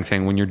your guiding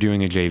thing when you're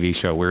doing a JV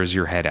show? Where's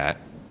your head at?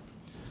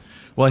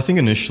 Well, I think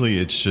initially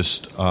it's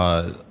just...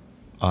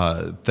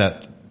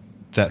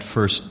 that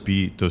first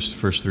beat, those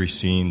first 3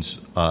 scenes,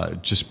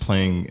 just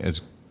playing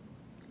as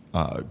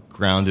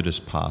grounded as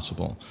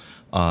possible,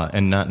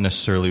 and not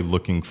necessarily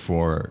looking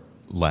for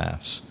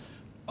laughs.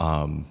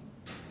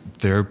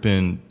 There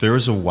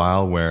was a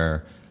while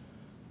where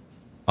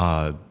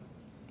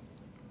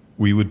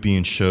we would be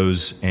in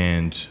shows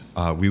and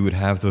we would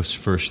have those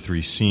first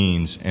 3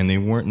 scenes, and they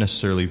weren't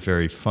necessarily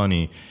very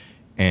funny.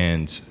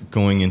 And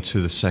going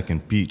into the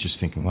second beat, just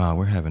thinking, wow,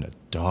 we're having a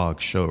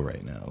dog show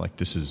right now. Like,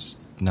 this is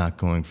not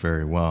going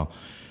very well.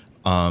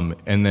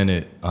 And then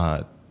it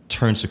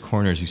turns the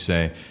corner, as you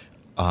say,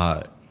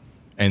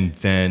 and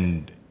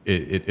then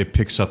it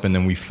picks up, and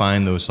then we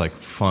find those like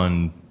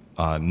fun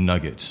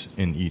nuggets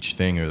in each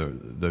thing, or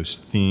those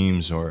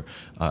themes or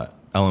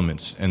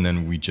elements, and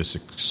then we just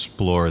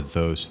explore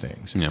those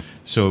things. Yeah.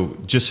 So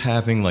just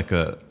having like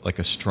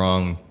a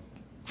strong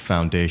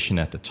foundation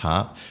at the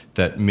top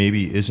that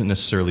maybe isn't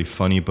necessarily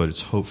funny, but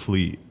it's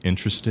hopefully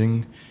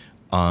interesting,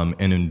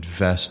 and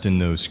invest in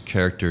those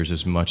characters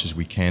as much as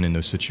we can, in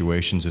those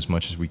situations as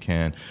much as we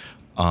can,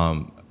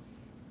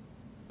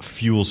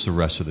 fuels the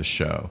rest of the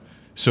show.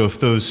 So if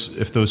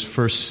those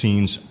first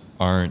scenes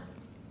aren't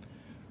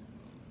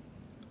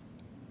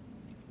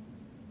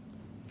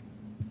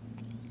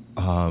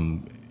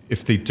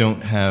if they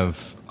don't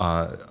have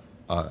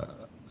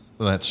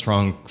that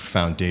strong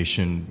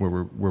foundation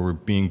where we're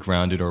being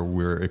grounded, or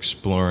we're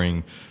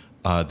exploring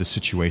the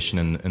situation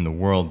in the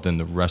world, then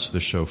the rest of the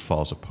show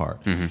falls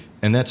apart. Mm-hmm.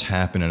 And that's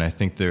happened. And I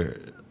think they're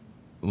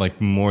like,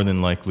 more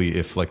than likely,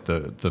 if like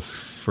the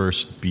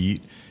first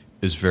beat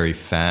is very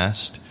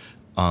fast,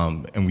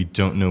 and we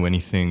don't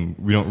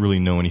really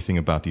know anything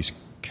about these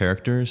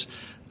characters,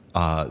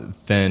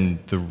 then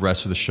the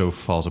rest of the show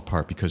falls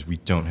apart because we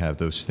don't have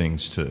those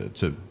things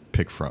to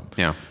pick from.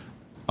 Yeah.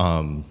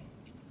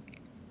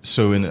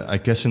 So I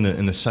guess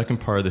in the second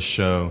part of the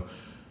show,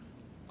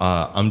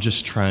 I'm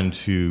just trying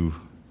to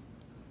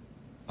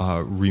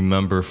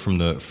remember from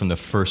the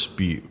first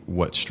beat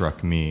what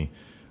struck me,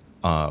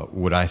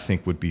 what I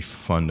think would be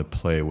fun to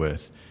play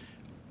with,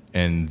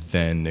 and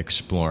then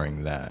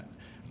exploring that.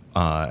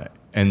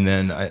 And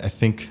then I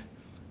think,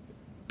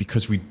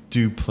 because we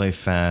do play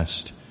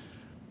fast,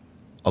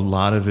 a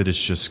lot of it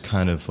is just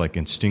kind of like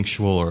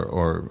instinctual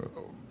or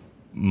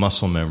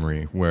muscle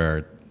memory,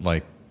 where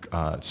like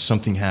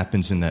something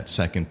happens in that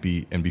second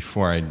beat, and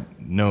before I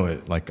know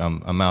it, like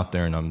I'm out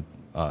there and I'm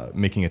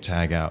making a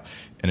tag out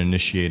and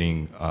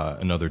initiating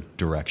another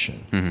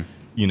direction. Mm-hmm.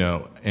 You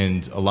know,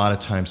 and a lot of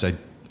times I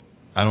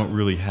don't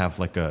really have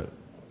like a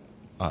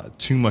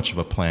too much of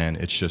a plan.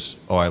 It's just,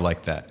 oh, I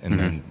like that, and mm-hmm.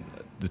 then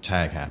the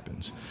tag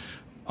happens,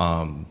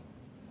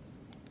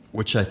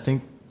 which I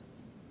think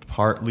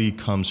partly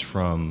comes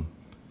from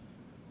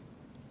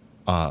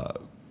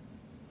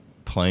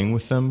playing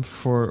with them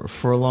for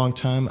a long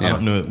time. Yeah. I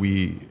don't know that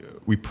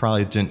we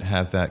probably didn't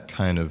have that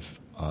kind of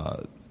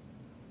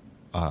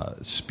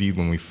speed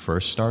when we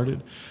first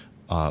started,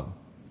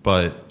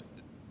 but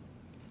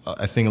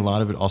I think a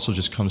lot of it also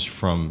just comes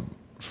from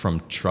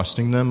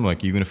trusting them.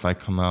 Like, even if I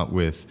come out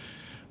with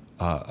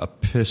a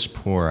piss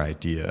poor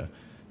idea,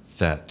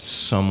 that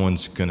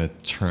someone's gonna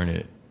turn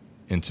it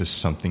into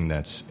something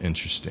that's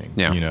interesting.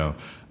 Yeah. You know,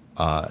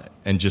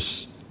 and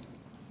just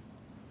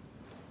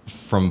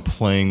from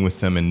playing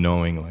with them and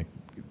knowing like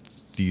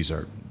these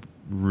are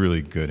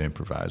really good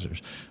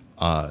improvisers,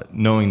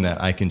 knowing that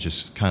I can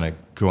just kind of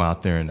go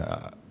out there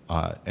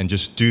and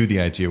just do the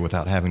idea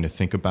without having to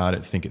think about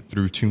it, think it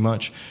through too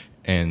much,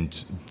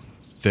 and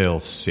they'll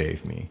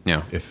save me.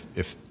 Yeah.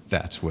 If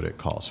that's what it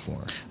calls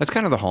for. That's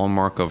kind of the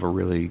hallmark of a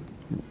really,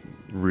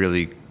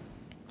 really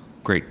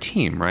great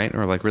team, right?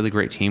 Or like really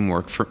great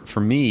teamwork. For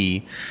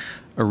me,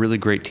 a really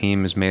great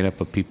team is made up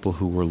of people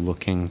who were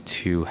looking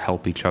to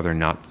help each other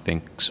not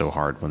think so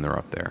hard when they're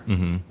up there.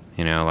 Mm-hmm.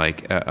 You know,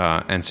 like,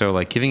 and so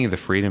like giving you the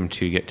freedom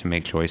to get to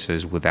make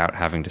choices without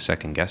having to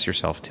second guess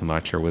yourself too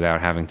much, or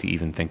without having to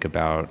even think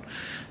about,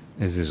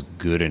 is this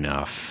good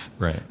enough?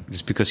 Right.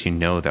 Just because you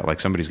know that like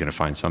somebody's going to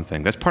find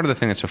something. That's part of the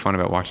thing that's so fun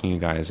about watching you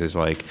guys, is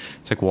like,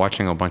 it's like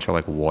watching a bunch of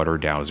like water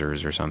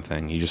dowsers or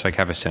something. You just like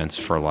have a sense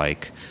for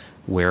like,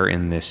 where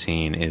in this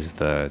scene is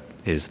the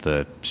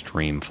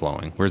stream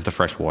flowing? Where's the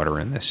fresh water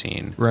in this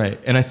scene? Right.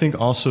 And I think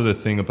also the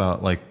thing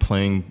about like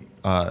playing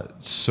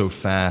so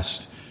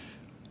fast,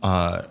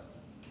 I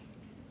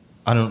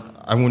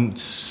wouldn't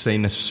say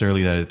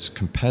necessarily that it's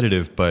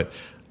competitive, but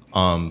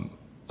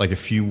like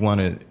if you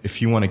want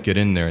to get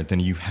in there, then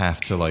you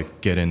have to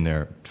like get in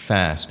there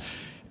fast.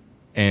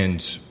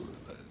 And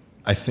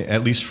I think,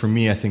 at least for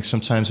me, I think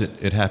sometimes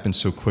it happens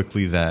so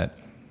quickly that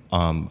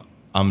I'm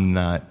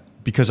not,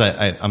 because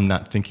I'm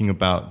not thinking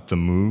about the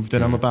move that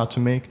mm-hmm. I'm about to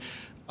make,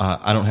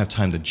 I don't have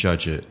time to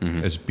judge it mm-hmm.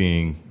 as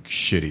being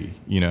shitty.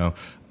 You know,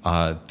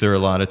 there are a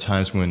lot of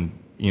times when,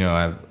 you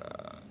know,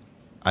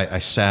 I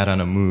sat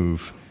on a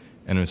move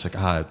and it's like,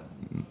 I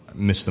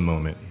missed the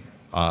moment.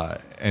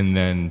 And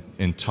then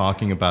in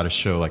talking about a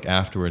show, like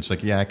afterwards,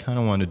 like, yeah, I kind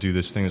of want to do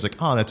this thing. It's like,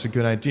 oh, that's a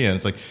good idea. And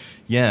it's like,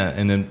 yeah.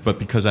 And then, but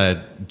because I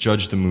had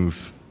judged the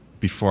move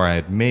before I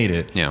had made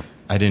it, yeah.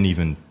 I didn't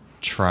even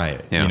try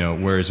it. Yeah. You know,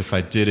 whereas if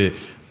I did it,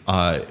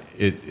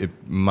 it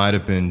might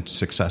have been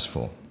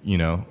successful. You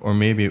know, or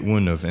maybe it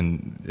wouldn't have.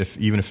 And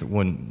even if it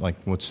wouldn't, like,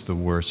 what's the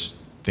worst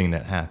thing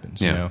that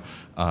happens? You know,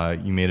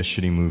 you made a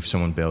shitty move,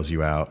 someone bails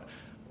you out,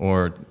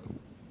 or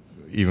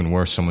even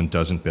worse, someone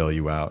doesn't bail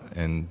you out,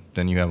 and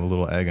then you have a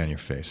little egg on your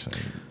face.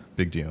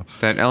 Big deal.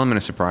 That element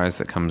of surprise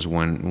that comes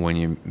when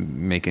you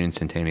make an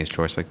instantaneous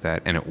choice like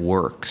that and it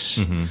works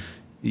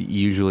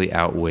usually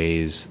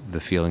outweighs the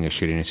feeling of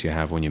shittiness you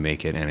have when you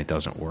make it and it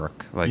doesn't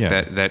work. Like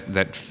that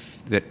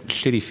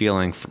shitty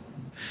feeling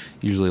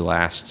usually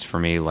lasts for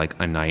me like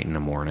a night and a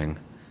morning.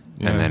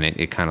 And then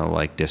it kind of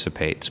like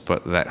dissipates.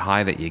 But that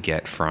high that you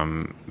get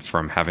from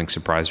having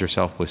surprised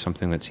yourself with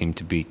something that seemed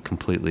to be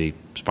completely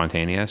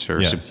spontaneous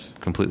or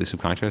completely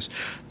subconscious,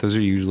 those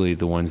are usually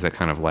the ones that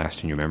kind of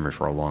last in your memory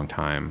for a long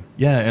time.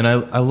 Yeah, and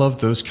I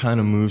love those kind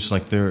of moves.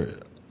 Like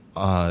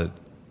I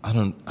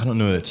don't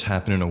know that it's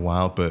happened in a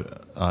while,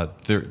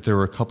 but there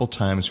were a couple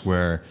times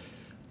where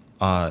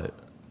I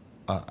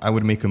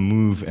would make a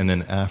move and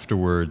then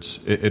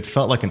afterwards it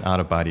felt like an out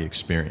of body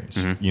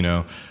experience. You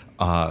know.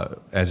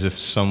 As if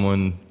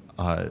someone,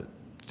 to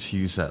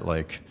use that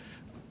like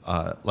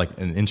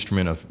an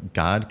instrument of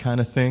God kind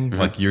of thing,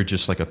 like you're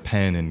just like a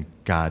pen in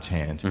God's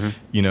hand,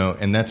 you know,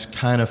 and that's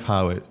kind of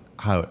how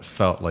it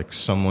felt, like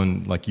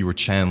someone, like you were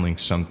channeling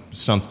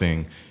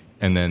something,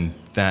 and then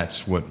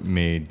that's what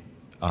made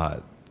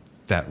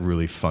that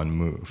really fun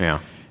move. Yeah.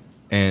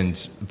 And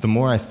the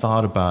more I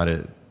thought about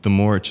it, the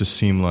more it just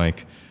seemed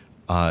like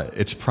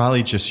it's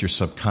probably just your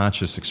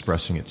subconscious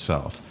expressing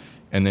itself,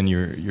 and then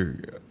you're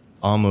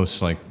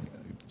almost like,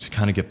 to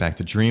kind of get back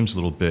to dreams a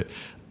little bit,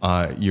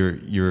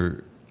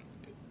 you're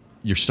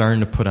starting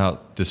to put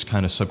out this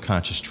kind of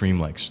subconscious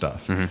dream-like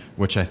stuff,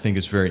 which I think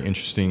is very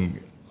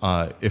interesting,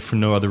 if for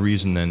no other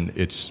reason than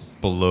it's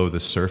below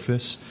the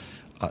surface.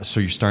 So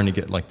you're starting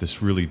to get like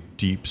this really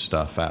deep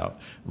stuff out,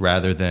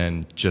 rather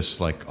than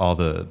just like all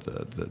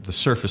the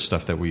surface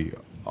stuff that we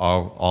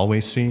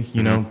always see,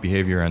 you know,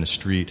 behavior on the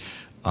street,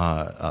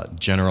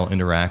 general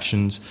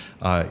interactions.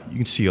 You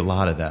can see a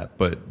lot of that,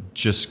 but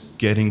just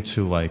getting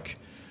to like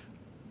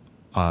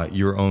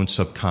your own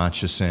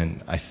subconscious,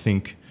 and I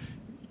think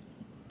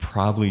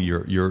probably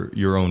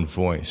your own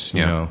voice.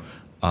 You know,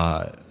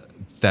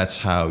 that's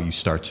how you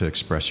start to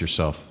express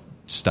yourself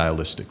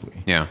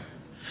stylistically. Yeah,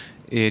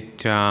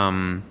 it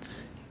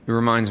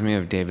reminds me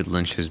of David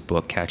Lynch's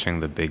book Catching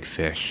the Big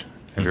Fish.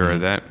 Have you heard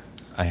of that?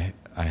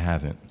 I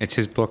haven't. It's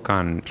his book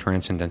on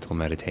transcendental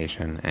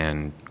meditation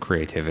and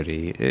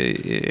creativity.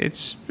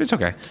 It's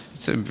okay.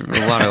 It's a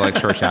lot of like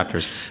short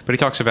chapters, but he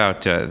talks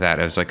about that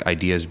as like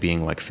ideas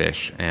being like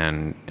fish,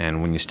 and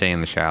when you stay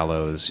in the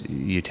shallows,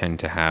 you tend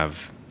to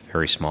have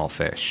very small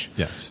fish.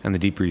 Yes. And the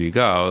deeper you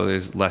go,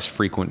 there's less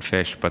frequent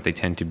fish, but they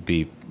tend to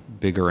be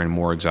bigger and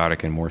more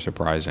exotic and more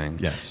surprising.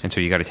 Yes. And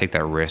so you got to take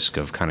that risk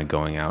of kind of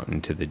going out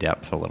into the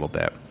depth a little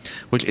bit,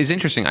 which is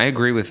interesting. I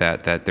agree with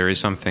that there is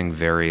something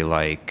very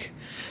like,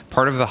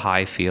 part of the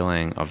high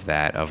feeling of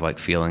that, of like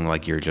feeling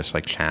like you're just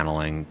like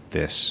channeling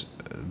this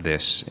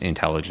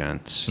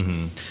intelligence.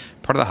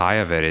 Part of the high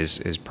of it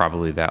is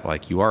probably that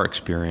like you are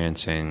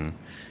experiencing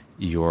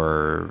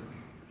your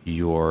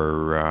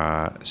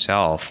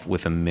self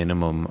with a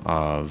minimum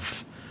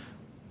of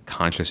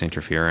conscious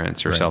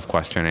interference or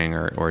self-questioning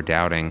or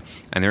doubting,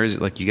 and there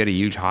is like, you get a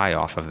huge high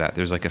off of that.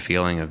 There's like a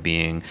feeling of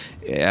being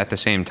at the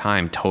same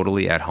time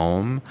totally at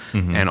home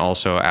and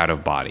also out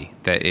of body,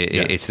 that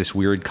it's this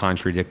weird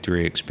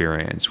contradictory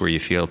experience where you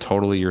feel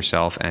totally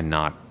yourself and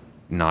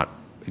not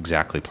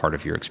exactly part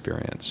of your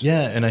experience.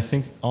 And I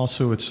think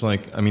also it's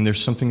like, I mean,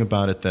 there's something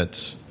about it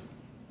that's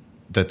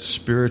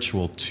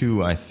spiritual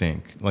too. I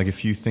think, like,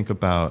 if you think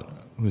about,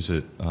 who's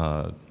it,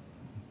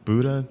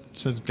 Buddha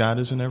says God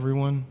is in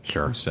everyone.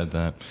 Sure. Who said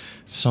that?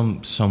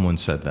 Someone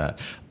said that.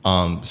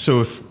 So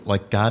if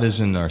like God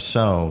is in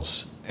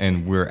ourselves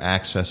and we're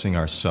accessing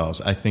ourselves,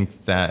 I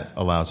think that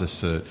allows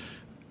us to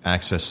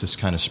access this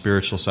kind of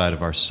spiritual side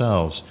of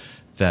ourselves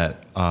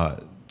that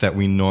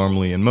we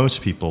normally, and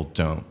most people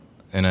don't.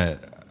 And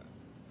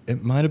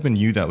it might have been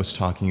you that was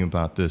talking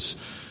about this,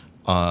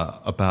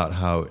 about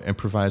how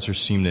improvisers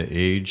seem to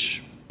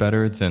age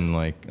better than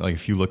like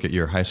if you look at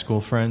your high school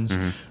friends.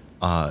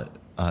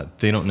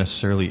 They don't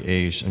necessarily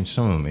age. I mean,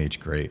 some of them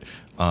age great.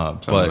 Some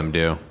of them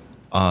do.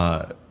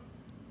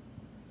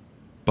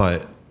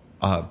 But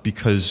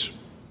because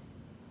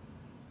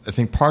I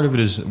think part of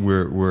it is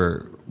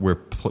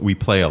we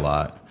play a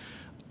lot,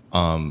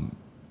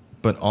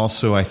 but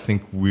also I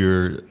think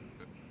we're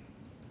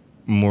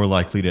more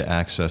likely to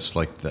access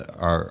like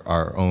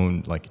our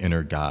own like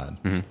inner God.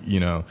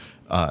 You know,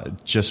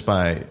 just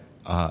by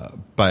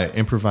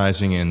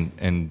improvising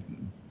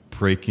and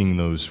breaking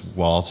those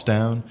walls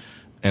down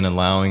and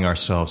allowing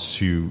ourselves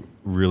to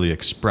really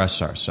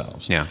express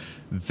ourselves,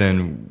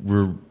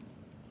 then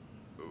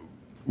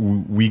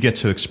we get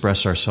to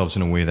express ourselves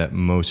in a way that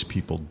most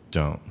people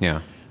don't.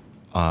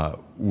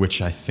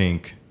 Which I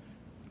think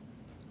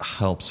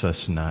helps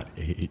us not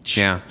age.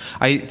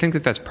 I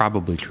think that's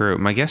probably true.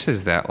 My guess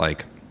is that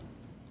like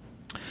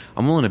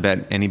I'm willing to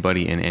bet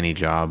anybody in any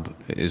job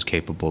is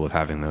capable of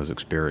having those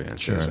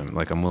experiences. Sure. And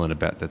like, I'm willing to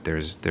bet that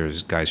there's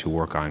guys who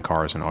work on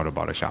cars and auto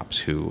body shops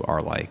who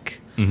are like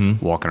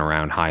walking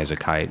around high as a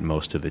kite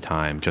most of the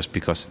time, just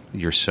because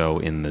you're so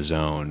in the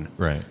zone.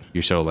 Right.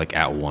 You're so like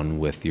at one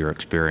with your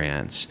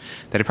experience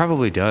that it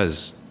probably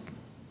does.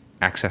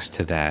 Access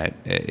to that,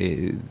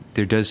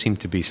 there does seem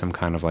to be some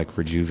kind of like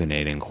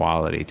rejuvenating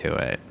quality to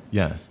it.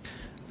 Yeah.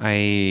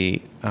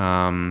 I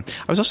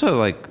was also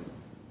like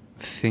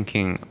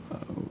thinking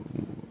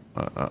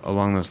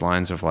along those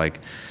lines of like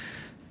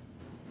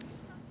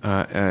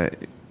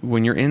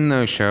when you're in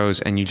those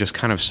shows and you just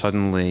kind of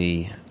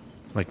suddenly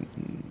like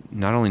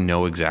not only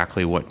know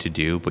exactly what to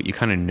do, but you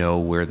kind of know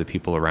where the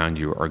people around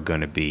you are going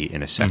to be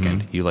in a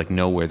second. You like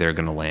know where they're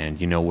going to land.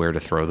 You know where to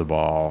throw the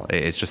ball.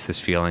 It's just this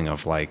feeling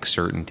of like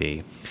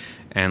certainty.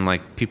 And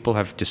like people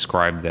have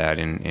described that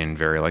in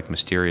very like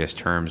mysterious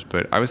terms.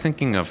 But I was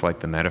thinking of like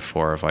the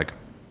metaphor of like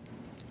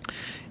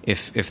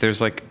if there's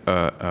like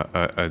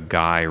a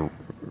guy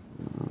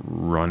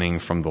running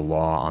from the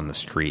law on the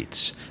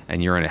streets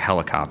and you're in a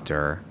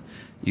helicopter,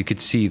 you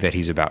could see that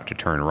he's about to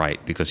turn right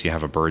because you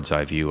have a bird's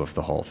eye view of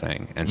the whole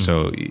thing. And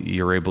so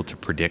you're able to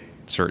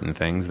predict certain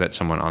things that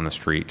someone on the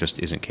street just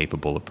isn't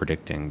capable of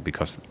predicting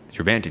because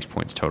your vantage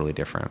point's totally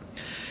different.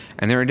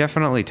 And there are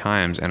definitely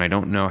times, and I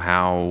don't know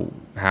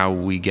how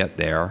we get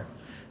there.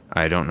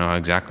 I don't know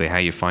exactly how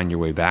you find your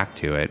way back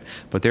to it.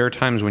 But there are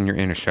times when you're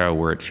in a show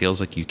where it feels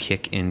like you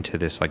kick into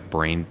this like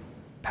brain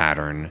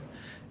pattern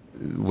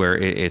where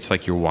it's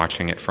like you're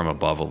watching it from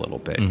above a little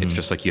bit. It's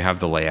just like you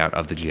have the layout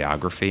of the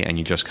geography and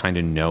you just kind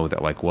of know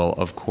that like, well,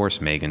 of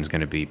course Megan's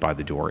going to be by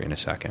the door in a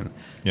second.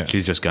 Yeah.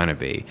 She's just going to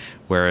be.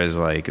 Whereas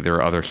like there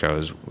are other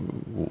shows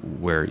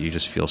where you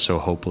just feel so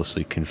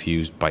hopelessly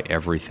confused by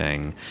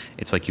everything.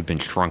 It's like you've been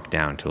shrunk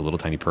down to a little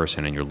tiny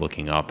person and you're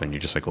looking up and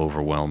you're just like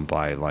overwhelmed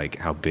by like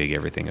how big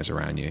everything is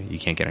around you. You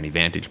can't get any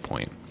vantage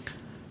point.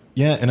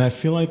 Yeah, and I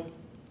feel like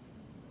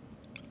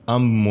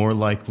I'm more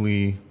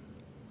likely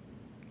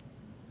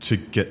to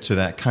get to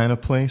that kind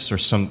of place or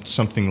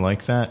something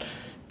like that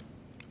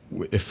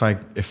if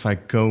I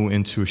go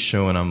into a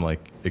show and I'm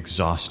like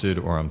exhausted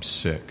or I'm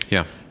sick.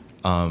 Yeah.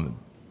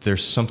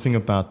 There's something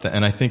about that,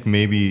 and I think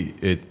maybe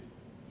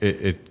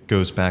it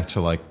goes back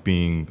to like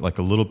being like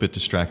a little bit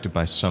distracted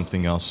by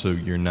something else, so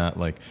you're not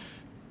like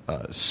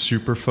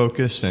super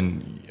focused,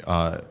 and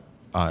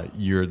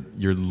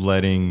you're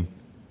letting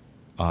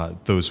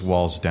those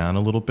walls down a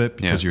little bit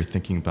because you're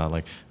thinking about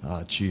like,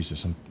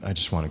 Jesus, I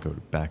just want to go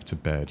back to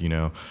bed, you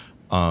know.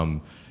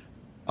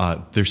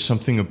 There's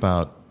something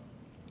about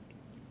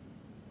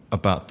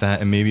that,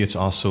 and maybe it's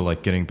also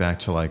like getting back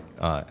to like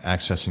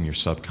accessing your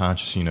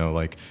subconscious, you know,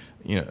 like,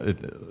 you know,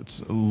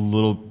 it's a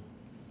little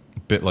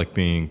bit like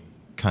being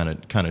kind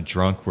of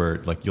drunk, where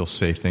like you'll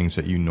say things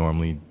that you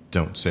normally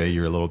don't say.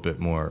 You're a little bit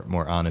more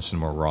honest and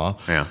more raw.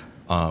 Yeah.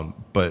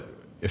 But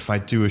if I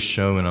do a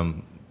show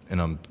and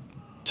I'm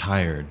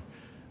tired,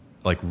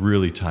 like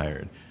really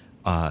tired,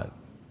 not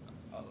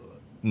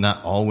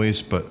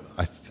always, but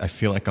I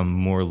feel like I'm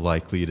more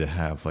likely to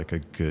have like a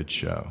good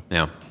show.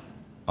 Yeah.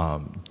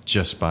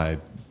 Just by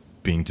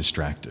being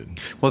distracted.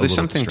 Well, there's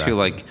something too,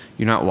 like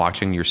you're not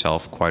watching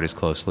yourself quite as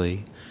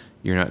closely.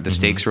 You're not. The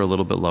stakes are a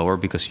little bit lower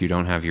because you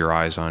don't have your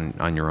eyes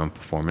on your own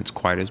performance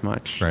quite as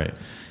much. Right.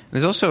 And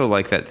there's also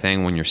like that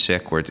thing when you're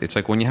sick, where it's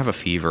like when you have a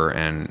fever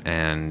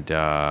and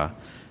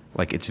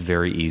like it's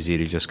very easy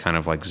to just kind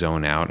of like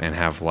zone out and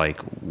have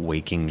like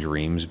waking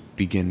dreams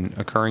begin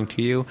occurring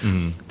to you.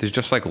 There's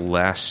just like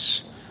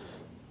less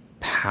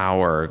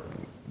power,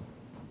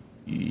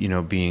 you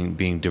know,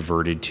 being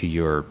diverted to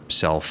your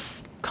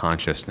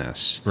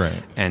self-consciousness.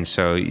 Right. And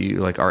so you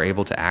like are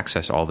able to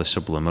access all the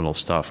subliminal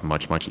stuff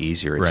much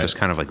easier. It's just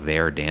kind of like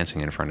there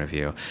dancing in front of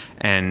you.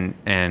 And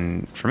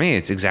for me,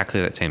 it's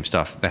exactly that same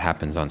stuff that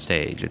happens on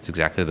stage. It's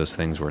exactly those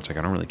things where it's like,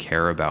 I don't really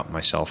care about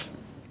myself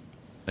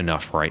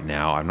enough right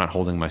now. I'm not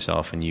holding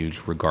myself in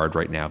huge regard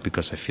right now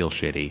because I feel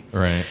shitty.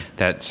 Right.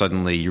 That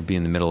suddenly you'll be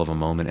in the middle of a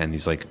moment and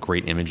these like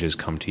great images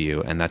come to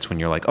you, and that's when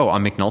you're like, oh,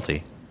 I'm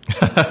McNulty.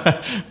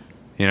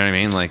 You know what I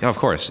mean? Like, oh, of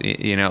course,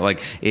 you know,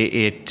 like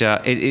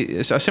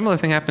a similar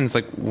thing happens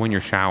like when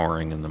you're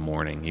showering in the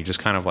morning. You just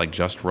kind of like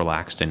just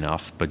relaxed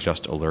enough, but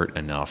just alert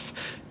enough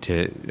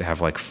to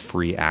have like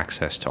free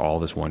access to all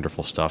this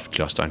wonderful stuff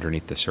just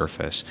underneath the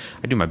surface.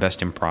 I do my best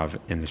improv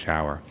in the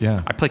shower.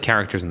 Yeah. I play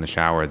characters in the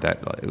shower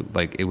that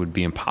like it would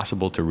be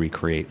impossible to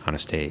recreate on a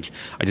stage.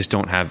 I just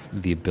don't have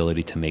the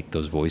ability to make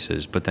those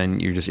voices. But then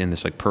you're just in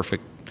this like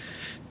perfect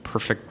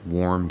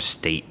warm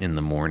state in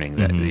the morning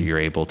that you're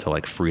able to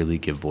like freely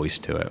give voice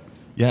to it.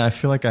 Yeah, I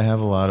feel like I have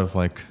a lot of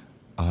like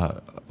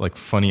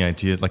funny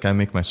ideas. Like I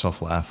make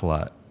myself laugh a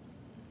lot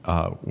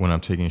when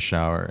I'm taking a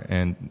shower,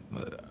 and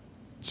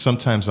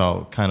sometimes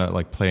I'll kind of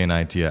like play an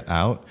idea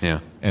out. Yeah,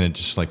 and it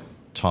just like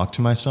talk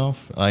to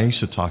myself. I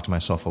used to talk to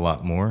myself a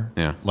lot more.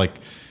 Yeah, like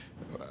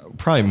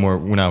probably more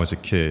when I was a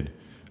kid.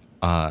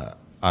 I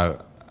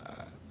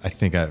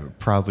think I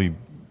probably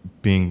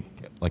being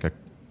like a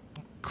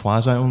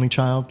quasi only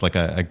child. Like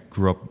I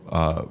grew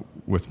up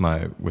with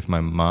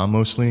my mom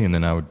mostly, and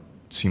then I would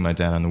see my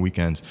dad on the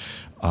weekends.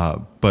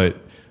 But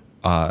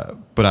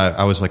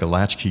I was like a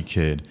latchkey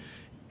kid,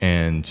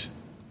 and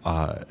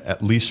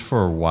at least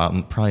for a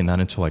while, probably not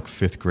until like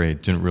 5th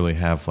grade, didn't really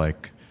have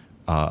like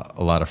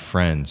a lot of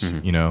friends,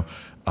 Mm-hmm. you know.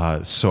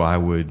 So I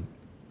would,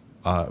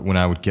 when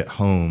I would get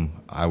home,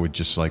 I would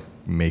just like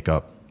make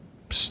up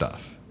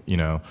stuff, you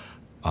know.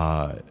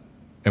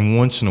 And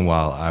once in a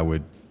while, I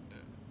would,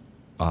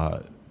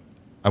 I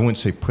wouldn't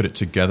say put it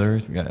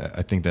together.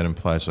 I think that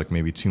implies like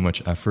maybe too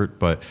much effort.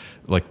 But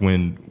like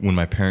when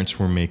my parents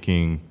were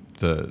making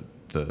the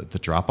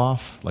drop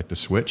off, like the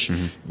switch,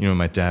 Mm-hmm. you know,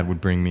 my dad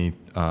would bring me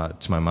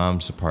to my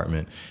mom's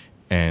apartment,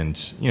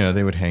 and you know,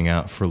 they would hang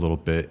out for a little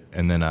bit,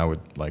 and then I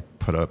would like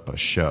put up a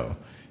show,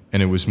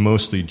 and it was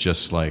mostly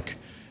just like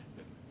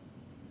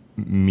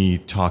me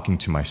talking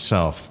to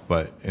myself,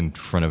 but in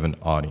front of an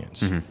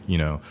audience, Mm-hmm. you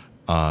know.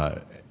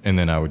 And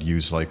then I would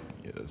use like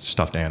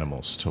stuffed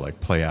animals to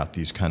like play out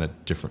these kind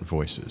of different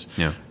voices.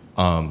 Yeah.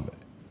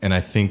 And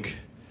I think,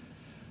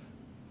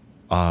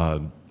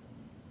 I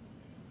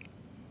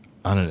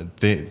don't know,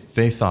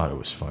 they thought it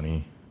was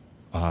funny.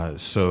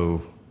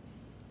 So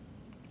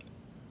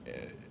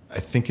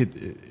I think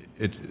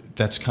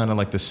that's kind of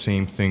like the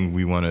same thing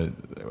we want to,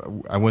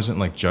 I wasn't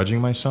like judging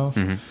myself.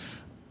 Mm-hmm.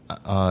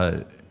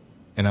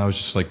 And I was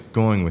just like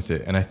going with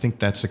it. And I think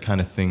that's the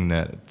kind of thing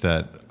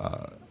that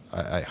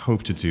I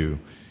hope to do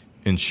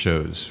in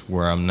shows,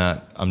 where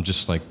I'm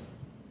just like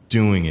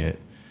doing it,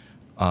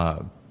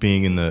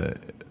 being in the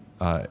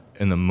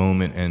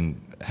moment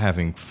and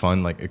having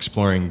fun, like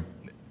exploring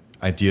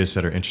ideas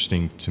that are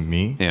interesting to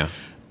me. Yeah.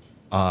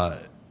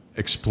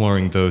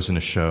 Exploring those in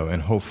a show,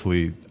 and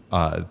hopefully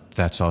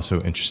that's also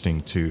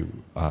interesting to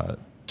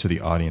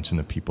the audience and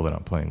the people that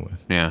I'm playing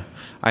with. Yeah,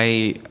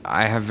 I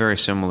have very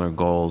similar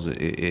goals.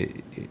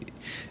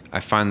 I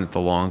find that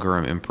the longer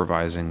I'm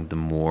improvising, the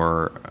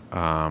more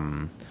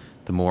I'm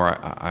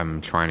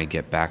trying to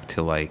get back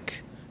to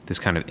like this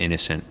kind of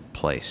innocent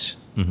place.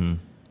 Mm-hmm.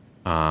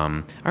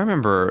 I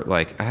remember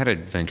like I had a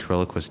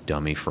ventriloquist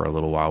dummy for a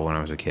little while when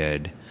I was a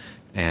kid,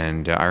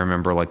 and I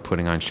remember like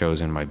putting on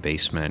shows in my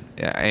basement.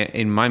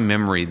 In my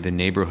memory, the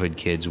neighborhood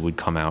kids would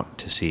come out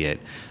to see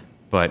it,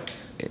 but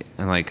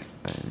and like.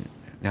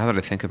 Now that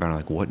I think about it, I'm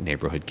like, what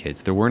neighborhood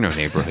kids? There were no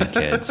neighborhood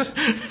kids.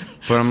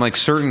 But I'm like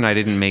certain I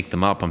didn't make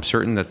them up. I'm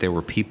certain that there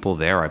were people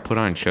there. I put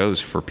on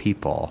shows for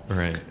people.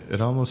 Right. It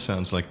almost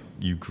sounds like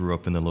you grew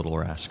up in the Little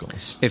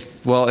Rascals. It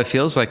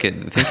feels like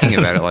it, thinking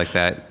about it like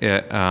that.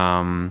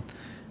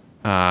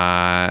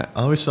 I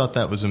always thought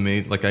that was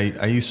amazing. Like,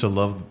 I used to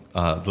love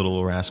the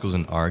Little Rascals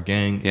and Our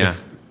Gang. Yeah.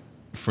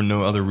 For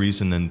no other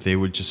reason than they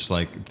would just,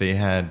 like, they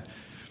had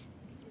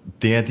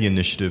the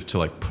initiative to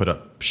like put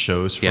up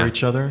shows for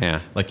each other. Yeah.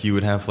 Like you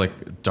would have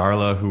like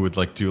Darla, who would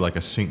like do like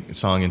a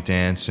song and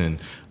dance, and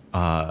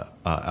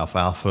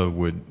Alfalfa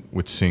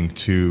would sing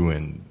too.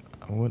 And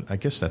I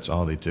guess that's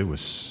all they did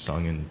was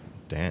song and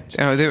dance.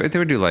 Yeah, they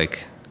would do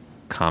like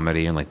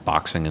comedy and like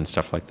boxing and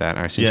stuff like that.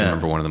 I seem to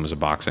remember one of them was a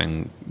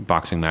boxing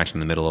match in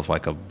the middle of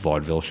like a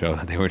vaudeville show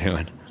that they were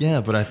doing.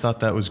 Yeah, but I thought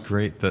that was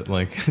great that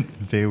like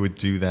they would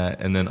do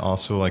that, and then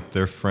also like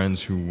their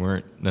friends who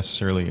weren't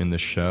necessarily in the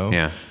show.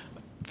 Yeah.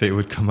 They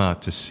would come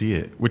out to see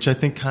it, which I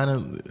think kind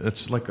of,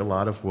 it's like a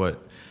lot of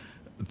what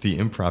the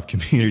improv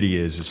community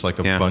is. It's like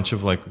a bunch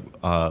of like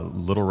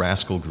Little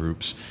Rascal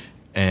groups,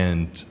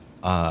 and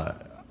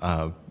by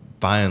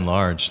and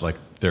large, like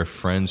their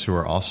friends who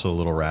are also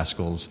Little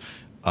Rascals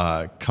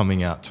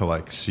coming out to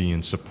like see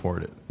and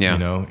support it, you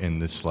know, in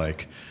this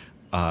like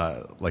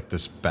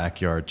this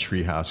backyard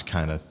treehouse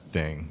kind of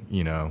thing,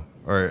 you know.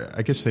 Or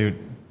I guess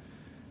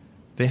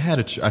they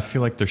had I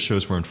feel like their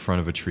shows were in front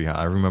of a treehouse.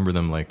 I remember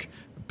them like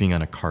being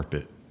on a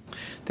carpet.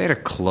 They had a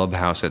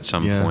clubhouse at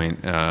some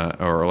point,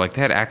 or like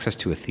they had access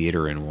to a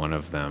theater in one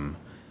of them.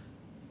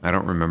 I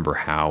don't remember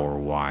how or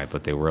why,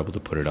 but they were able to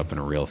put it up in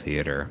a real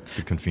theater.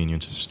 The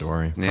convenience of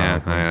story. Yeah,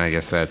 probably. I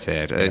guess that's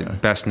it. Yeah.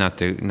 Best not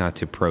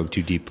to probe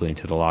too deeply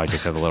into the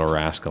logic of the Little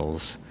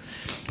Rascals.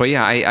 But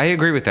yeah, I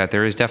agree with that.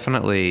 There is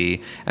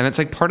definitely, and it's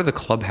like part of the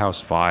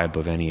clubhouse vibe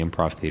of any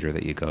improv theater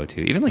that you go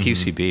to, even like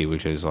UCB,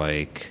 which is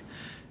like,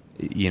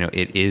 you know,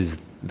 it is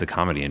the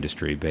comedy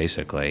industry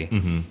basically.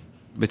 Mm-hmm.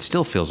 It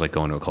still feels like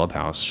going to a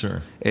clubhouse.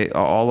 Sure.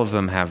 All of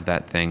them have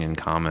that thing in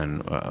common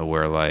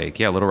where, like,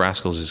 Little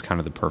Rascals is kind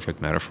of the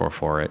perfect metaphor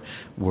for it.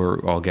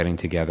 We're all getting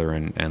together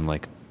and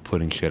like,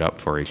 putting shit up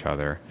for each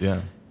other.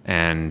 Yeah.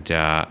 And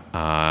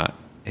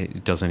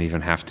it doesn't even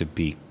have to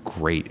be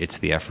great. It's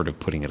the effort of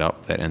putting it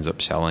up that ends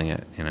up selling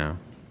it, you know?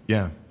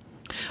 Yeah.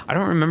 I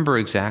don't remember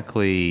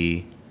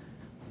exactly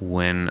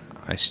when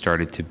I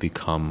started to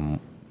become,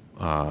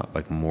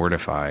 like,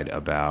 mortified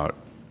about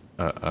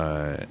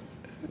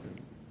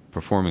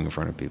performing in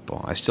front of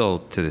people. I still,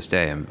 to this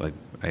day, I'm like,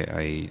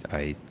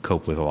 I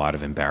cope with a lot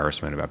of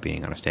embarrassment about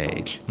being on a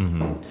stage.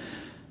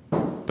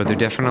 Mm-hmm. But there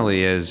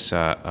definitely is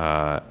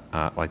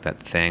like that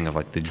thing of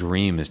like the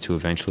dream is to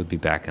eventually be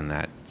back in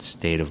that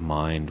state of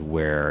mind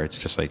where it's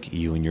just like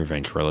you and your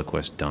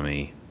ventriloquist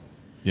dummy,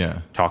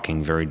 yeah,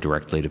 talking very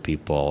directly to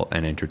people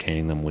and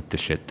entertaining them with the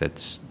shit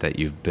that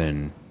you've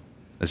been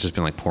that's just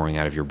been like pouring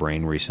out of your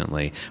brain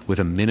recently, with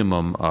a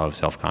minimum of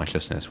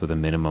self-consciousness, with a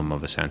minimum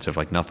of a sense of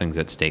like nothing's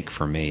at stake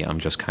for me. I'm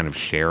just kind of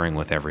sharing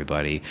with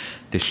everybody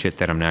this shit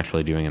that I'm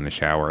naturally doing in the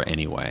shower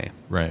anyway.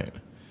 Right.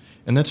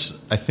 And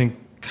that's, I think,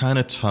 kind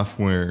of tough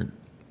when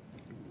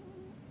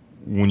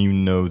you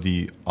know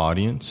the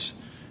audience.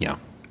 Yeah.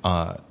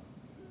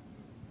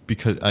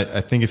 Because I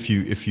think if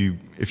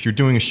you're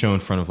doing a show in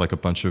front of like a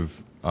bunch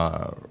of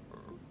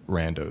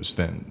randos,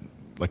 then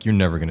like you're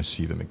never going to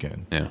see them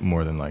again,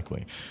 more than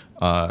likely.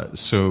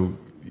 So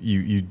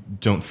you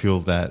don't feel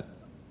that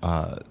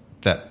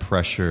that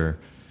pressure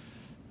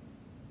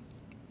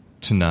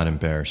to not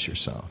embarrass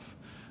yourself.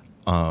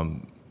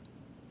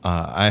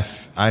 I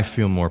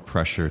feel more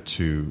pressure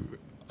to,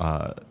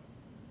 at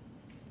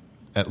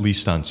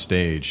least on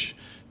stage,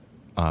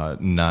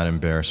 not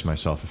embarrass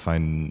myself if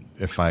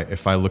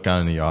I look out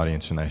in the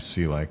audience and I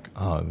see like,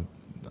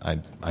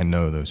 I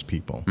know those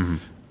people. Mm-hmm.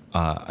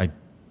 I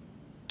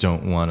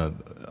don't want to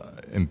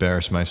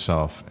embarrass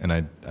myself, and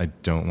I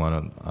don't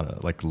want to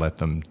like let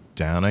them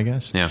down, I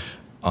guess. Yeah.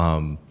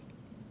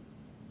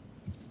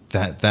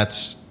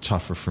 That's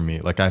tougher for me.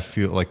 Like I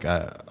feel like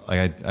I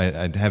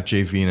have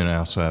JV, and I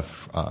also have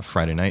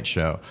Friday Night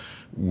Show,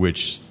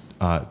 which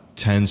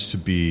tends to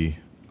be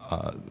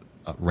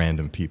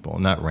random people.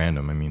 Not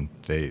random. I mean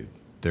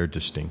they're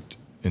distinct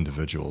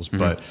individuals,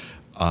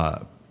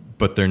 mm-hmm.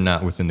 but they're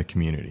not within the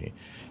community.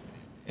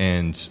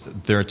 And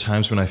there are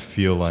times when I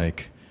feel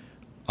like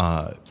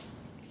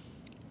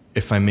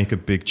if I make a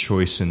big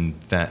choice in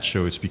that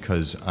show, it's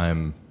because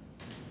I'm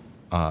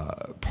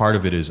part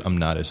of it is I'm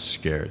not as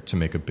scared to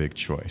make a big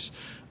choice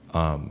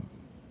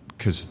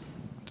because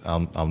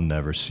I'll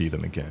never see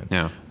them again.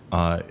 Yeah.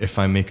 If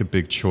I make a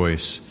big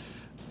choice,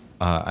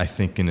 I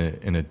think in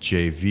a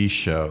JV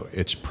show,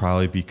 it's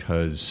probably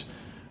because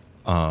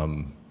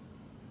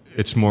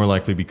it's more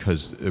likely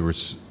because there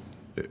was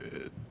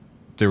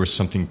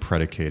something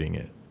predicating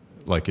it,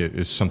 like it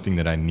was something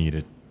that I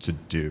needed to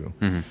do.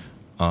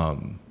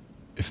 Mm-hmm.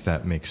 If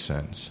that makes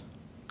sense.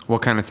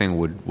 What kind of thing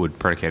would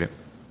predicate it?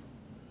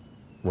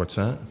 What's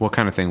that? What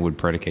kind of thing would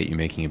predicate you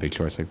making a big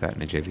choice like that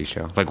in a JV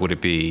show? Like, would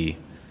it be?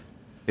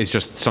 It's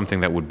just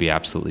something that would be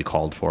absolutely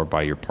called for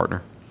by your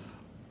partner.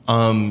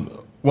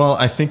 Well,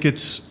 I think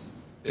it's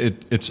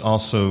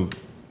also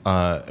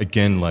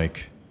again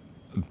like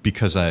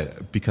because I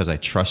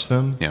trust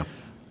them. Yeah.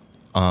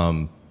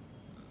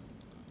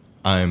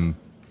 I'll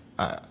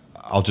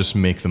just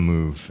make the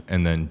move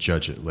and then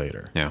judge it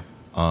later. Yeah.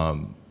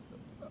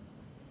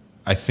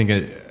 I think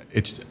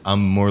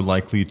I'm more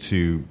likely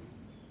to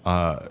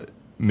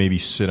maybe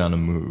sit on a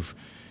move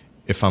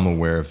if I'm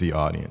aware of the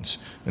audience.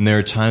 And there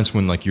are times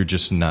when like you're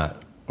just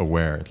not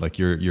aware, like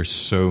you're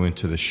so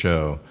into the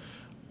show,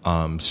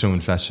 so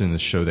invested in the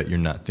show that you're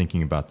not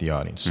thinking about the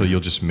audience. So mm-hmm.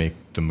 you'll just make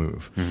the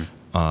move.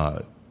 Mm-hmm.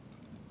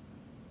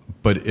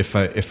 But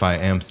if I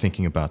am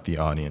thinking about the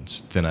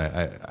audience, then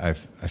I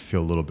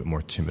feel a little bit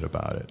more timid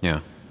about it.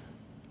 Yeah.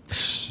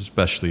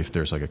 Especially if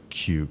there's like a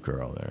cute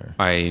girl there.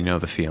 I know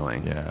the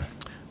feeling. Yeah.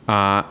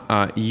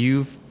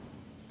 You've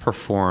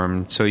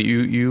performed. So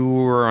you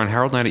were on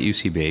Harold Night at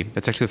UCB.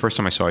 That's actually the first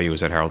time I saw you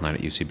was at Harold Night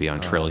at UCB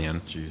on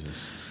Trillion.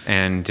 Jesus.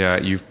 And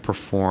you've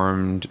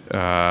performed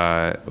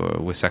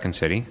with Second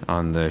City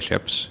on the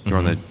ships. You're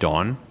mm-hmm. on the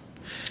Dawn.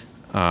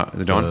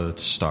 The Dawn? The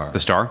Star.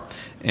 The Star.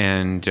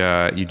 And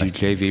you do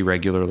JV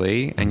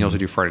regularly, and mm-hmm. you also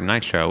do Friday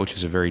Night Show, which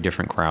is a very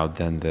different crowd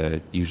than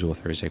the usual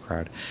Thursday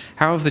crowd.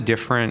 How have the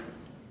different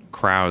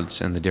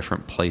crowds and the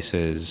different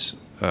places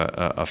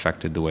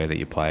affected the way that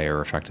you play, or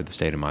affected the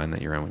state of mind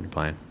that you're in when you're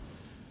playing?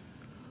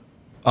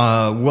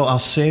 Well, I'll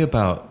say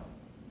about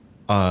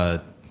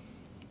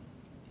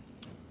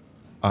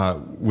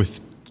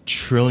with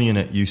Trillion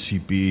at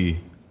UCB,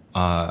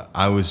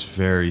 I was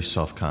very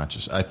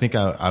self-conscious. I think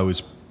I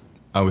was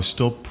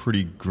still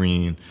pretty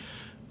green,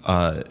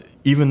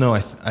 even though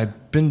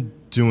I've been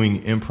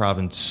doing improv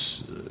in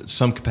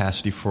some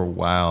capacity for a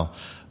while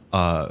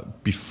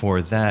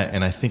before that,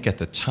 and I think at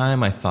the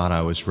time I thought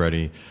I was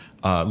ready.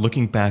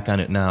 Looking back on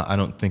it now, I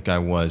don't think I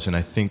was, and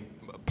I think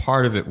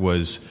part of it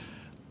was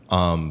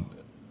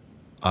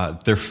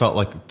there felt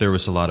like there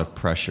was a lot of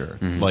pressure.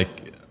 Mm-hmm.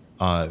 Like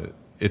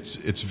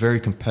it's very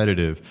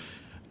competitive,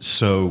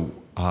 so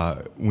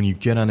when you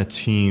get on a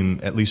team,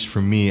 at least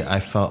for me, I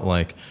felt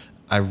like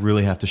I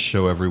really have to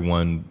show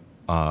everyone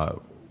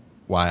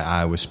why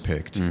I was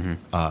picked. Mm-hmm.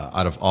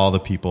 Out of all the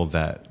people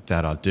that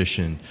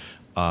auditioned,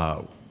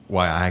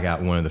 why I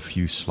got one of the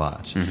few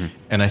slots. Mm-hmm.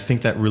 And I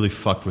think that really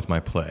fucked with my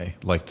play.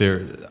 Like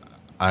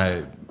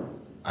I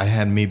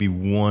had maybe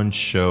one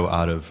show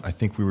out of, I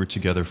think we were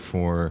together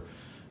for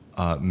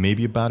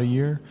maybe about a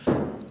year.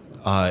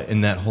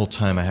 In that whole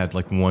time, I had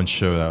like one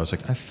show that I was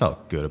like, I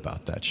felt good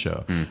about that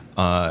show.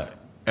 Mm.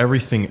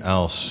 Everything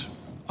else,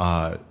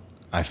 I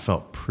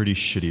felt pretty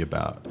shitty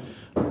about.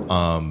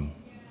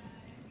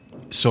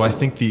 So I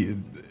think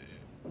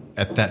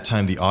at that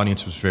time, the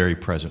audience was very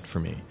present for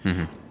me.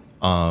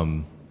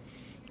 Mm-hmm.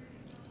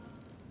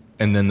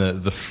 And then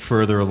the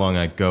further along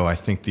I go, I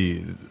think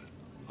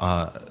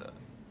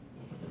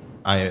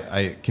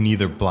I can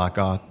either block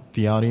out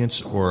the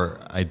audience, or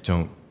I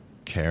don't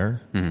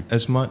care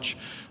as much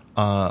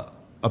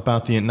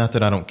about the. Not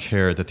that I don't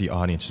care that the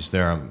audience is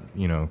there.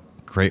 I'm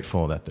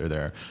grateful that they're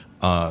there,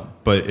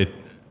 but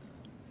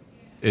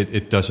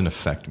it doesn't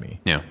affect me.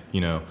 Yeah.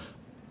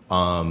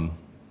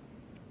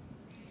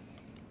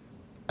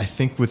 I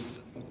think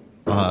with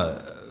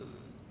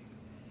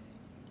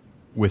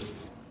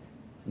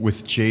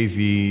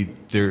JV,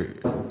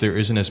 there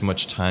isn't as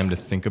much time to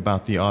think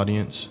about the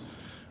audience,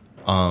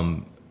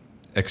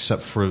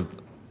 except for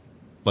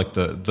like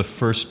the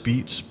first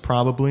beats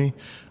probably.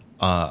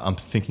 I'm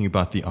thinking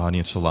about the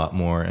audience a lot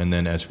more, and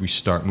then as we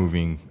start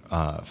moving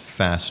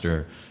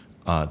faster,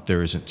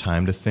 there isn't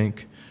time to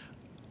think.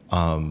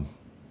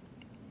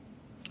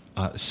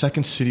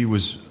 Second City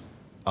was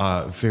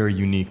very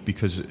unique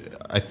because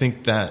I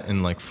think that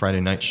and like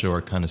Friday Night Show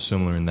are kind of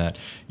similar in that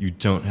you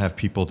don't have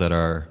people that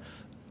are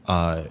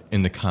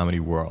in the comedy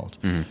world.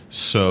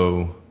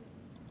 So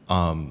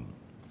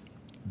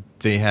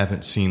they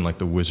haven't seen like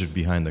the wizard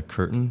behind the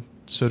curtain,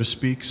 so to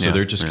speak. So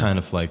they're just kind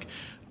of like,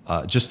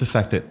 just the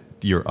fact that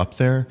you're up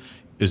there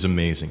is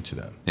amazing to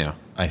them. Yeah,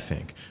 I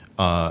think.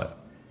 And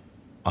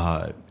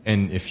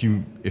if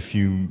you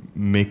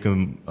make a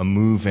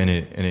move and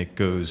it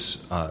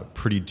goes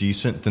pretty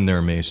decent, then they're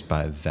amazed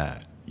by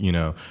that,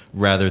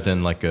 rather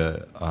than like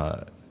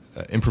a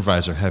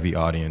improviser heavy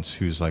audience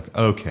who's like,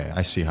 okay,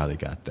 I see how they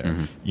got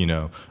there.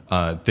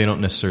 They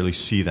don't necessarily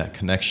see that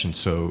connection,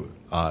 so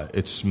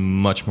it's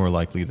much more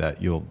likely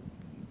that you'll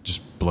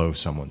just blow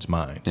someone's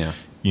mind.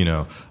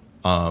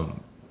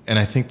 And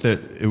I think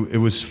that it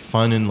was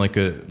fun in like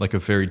a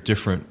very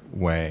different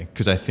way,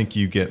 because I think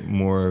you get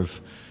more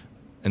of,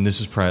 and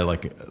this is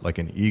probably like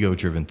an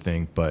ego-driven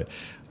thing, but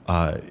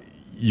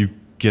you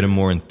get a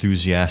more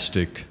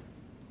enthusiastic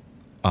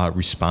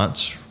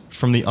response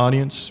from the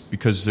audience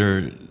because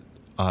they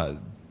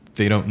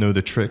don't know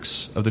the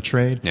tricks of the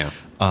trade.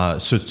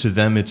 So to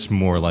them, it's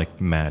more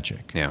like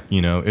magic.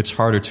 It's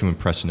harder to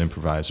impress an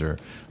improviser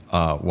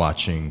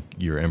watching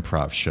your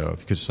improv show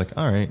because it's like,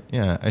 all right,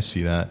 yeah, I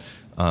see that.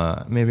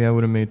 Maybe I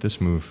would have made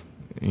this move.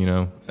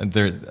 I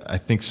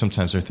think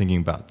sometimes they're thinking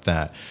about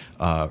that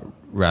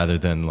rather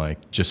than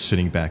like just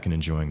sitting back and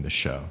enjoying the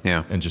show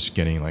and just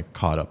getting like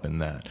caught up in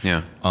that.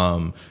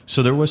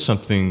 So there was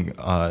something,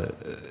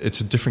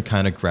 it's a different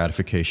kind of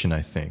gratification,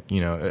 I think.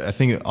 I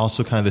think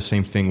also kind of the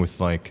same thing with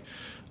like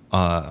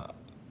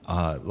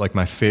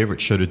my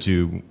favorite show to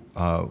do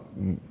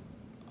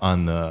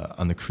on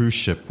the cruise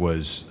ship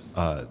was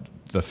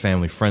the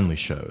family friendly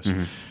shows,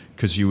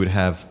 because you would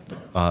have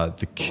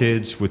the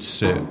kids would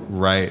sit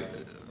right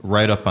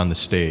up on the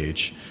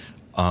stage,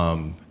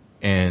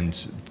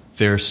 and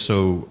they're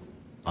so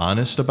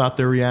honest about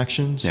their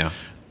reactions.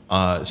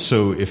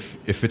 So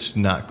if it's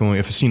not going,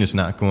 if a scene is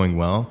not going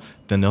well,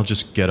 then they'll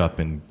just get up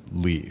and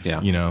leave.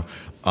 And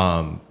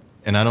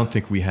I don't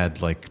think we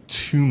had like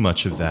too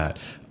much of that,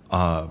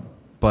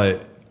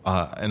 but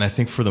and I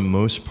think for the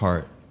most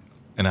part,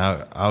 and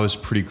I was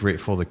pretty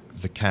grateful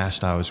the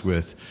cast I was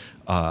with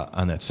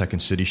on that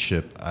Second City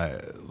ship,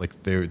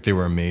 like they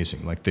were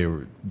amazing. Like they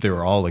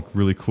were all like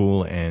really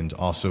cool and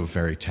also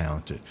very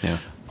talented.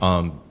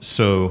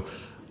 So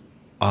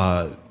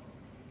the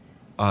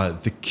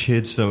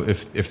kids though,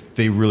 if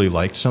they really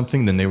liked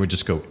something, then they would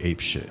just go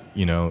apeshit.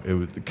 It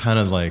would kind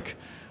of like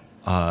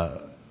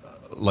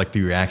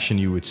the reaction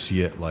you would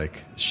see at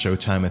like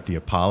Showtime at the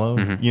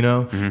Apollo.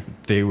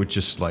 They would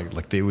just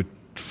like they would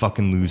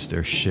fucking lose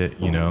their shit.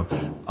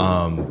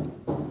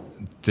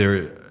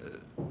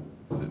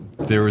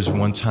 There was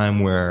one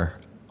time where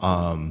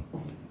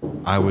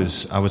I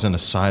was on a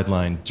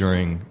sideline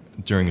during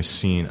a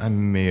scene. I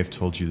may have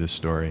told you this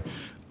story.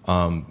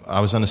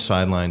 I was on the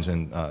sidelines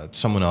and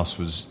someone else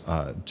was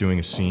doing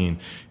a scene,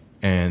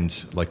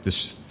 and like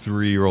this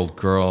 3-year-old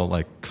girl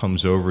like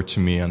comes over to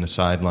me on the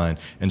sideline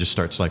and just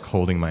starts like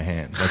holding my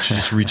hand. Like she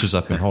just reaches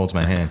up and holds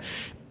my hand,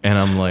 and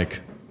I'm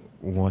like,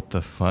 what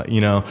the fuck,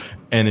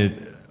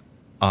 And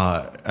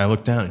I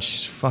look down and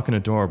she's fucking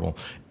adorable,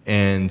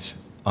 and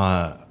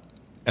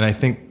I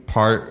think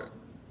part,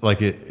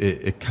 like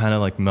it kind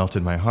of like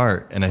melted my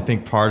heart, and I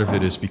think part of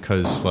it is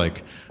because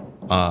like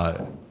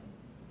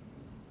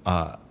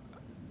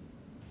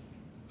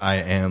I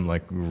am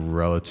like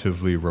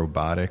relatively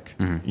robotic,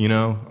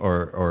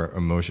 or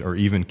emotion, or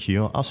even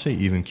keel. I'll say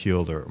even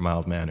keeled or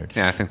mild mannered.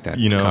 Yeah, I think that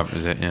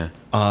covers it. Yeah.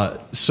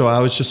 So I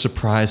was just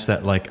surprised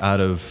that like out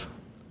of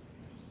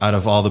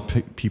all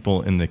the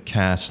people in the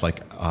cast,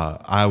 like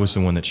I was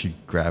the one that she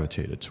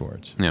gravitated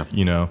towards.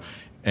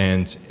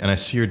 And I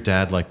see her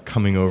dad like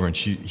coming over, and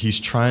he's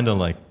trying to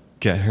like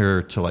get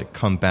her to like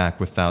come back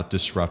without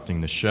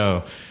disrupting the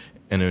show,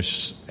 and it was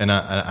just, and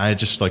I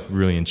just like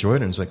really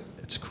enjoyed it. And it's like,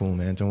 it's cool,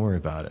 man, don't worry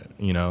about it,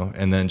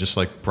 and then just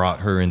like brought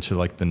her into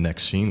like the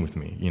next scene with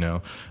me,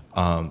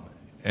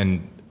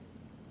 and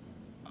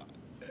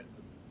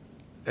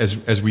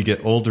as we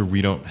get older,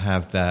 we don't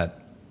have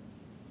that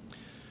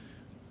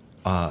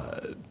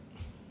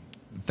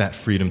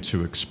freedom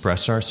to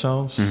express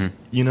ourselves,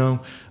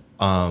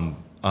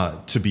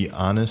 to be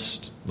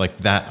honest, like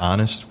that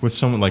honest with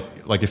someone,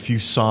 like if you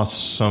saw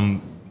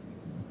some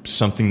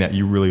something that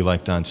you really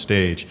liked on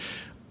stage,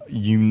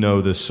 you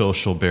know the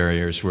social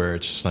barriers where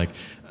it's just like,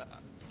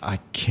 I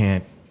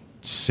can't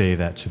say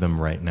that to them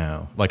right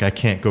now. Like, I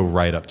can't go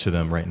right up to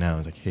them right now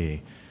and like,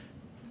 hey,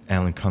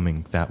 Alan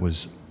Cumming, that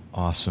was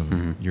awesome.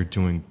 Mm-hmm. You're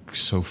doing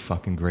so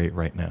fucking great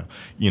right now.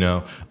 You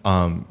know,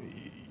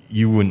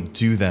 you wouldn't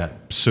do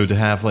that. So to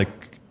have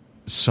like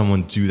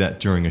someone do that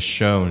during a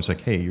show and it's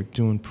like, hey, you're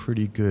doing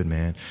pretty good,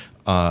 man.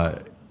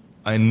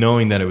 And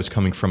knowing that it was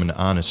coming from an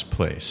honest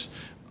place,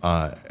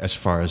 as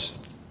far as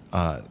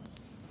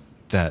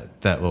that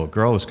little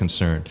girl was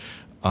concerned,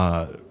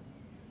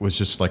 was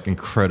just like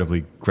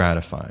incredibly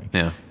gratifying.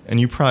 Yeah.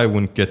 And you probably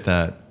wouldn't get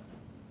that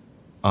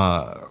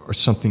or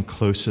something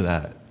close to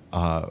that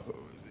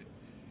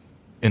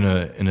in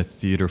a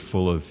theater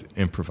full of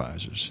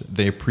improvisers.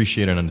 They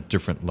appreciate it on a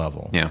different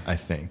level. Yeah. I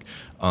think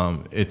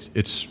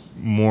it's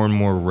more and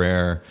more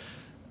rare.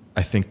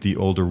 I think the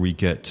older we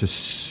get to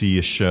see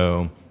a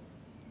show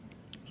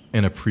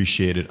and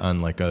appreciate it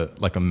on like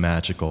a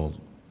magical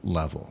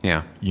level.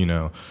 Yeah. You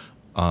know,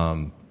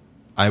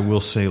 I will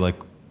say like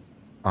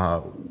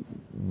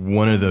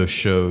one of those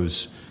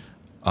shows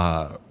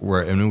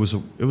where, and it was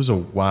a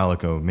while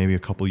ago, maybe a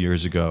couple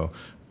years ago,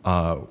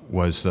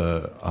 was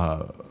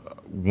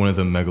one of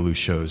the Megaloo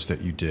shows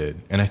that you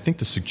did, and I think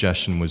the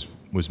suggestion was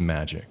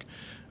magic,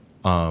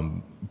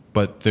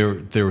 but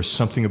there was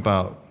something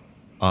about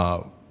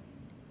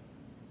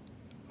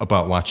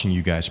watching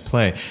you guys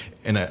play,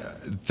 and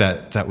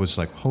that was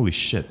like, holy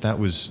shit, that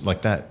was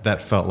like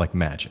that felt like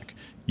magic,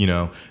 you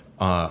know,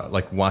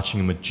 like watching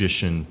a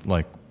magician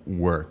like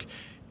work.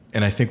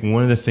 And I think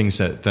one of the things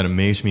that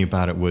amazed me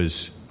about it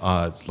was,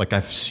 like,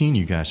 I've seen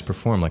you guys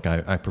perform. Like,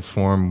 I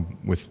perform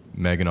with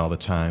Megan all the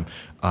time.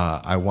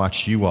 I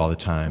watch you all the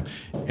time.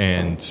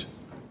 And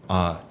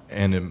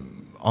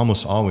I'm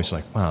almost always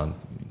like, wow,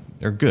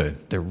 they're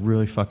good. They're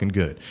really fucking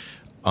good.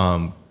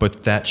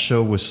 But that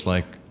show was,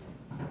 like,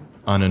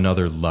 on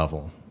another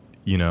level,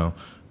 you know?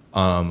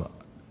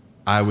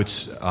 I would,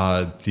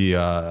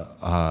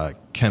 the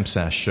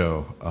Kempsass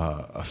show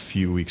a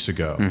few weeks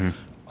ago,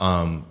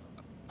 mm-hmm.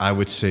 I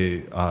would say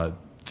the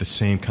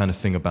same kind of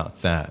thing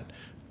about that,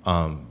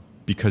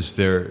 because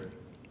their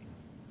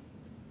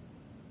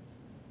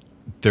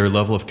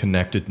level of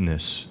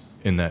connectedness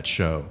in that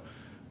show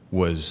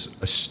was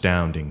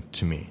astounding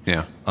to me.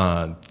 Yeah,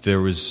 there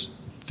was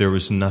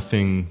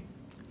nothing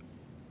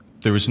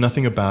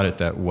about it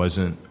that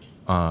wasn't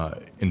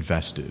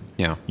invested.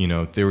 Yeah, you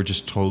know, they were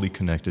just totally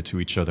connected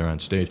to each other on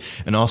stage,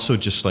 and also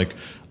just like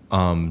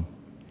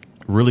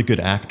really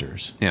good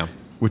actors. Yeah,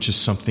 which is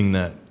something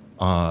that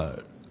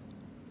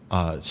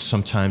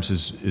sometimes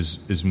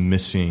is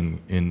missing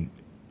in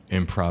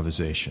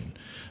improvisation.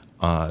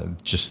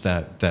 Just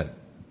that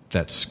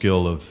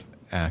skill of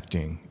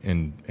acting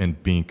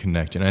and being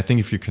connected. And I think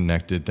if you're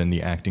connected, then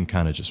the acting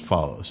kind of just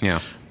follows.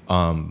 Yeah.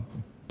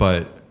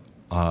 But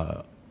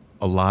a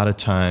lot of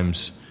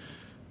times,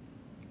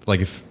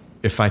 like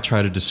if I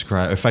try to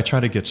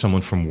get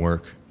someone from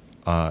work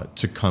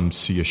to come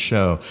see a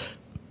show,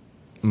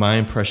 my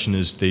impression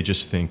is they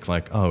just think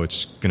like, oh,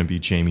 it's going to be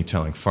Jamie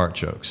telling fart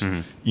jokes,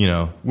 mm-hmm. you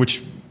know,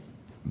 which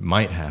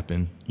might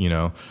happen, you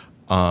know,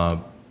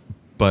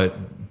 but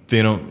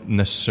they don't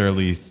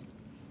necessarily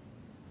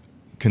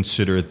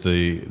consider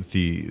the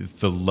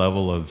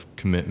level of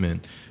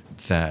commitment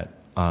that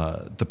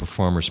the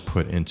performers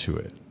put into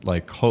it.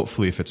 Like,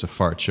 hopefully, if it's a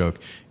fart joke,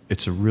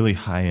 it's a really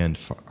high-end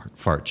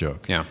fart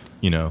joke. Yeah,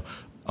 you know,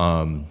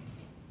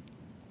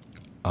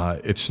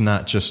 it's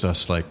not just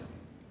us like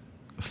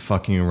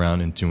fucking around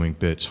and doing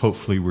bits.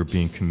 Hopefully we're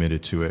being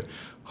committed to it.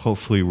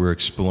 Hopefully we're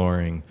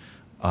exploring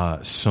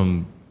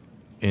some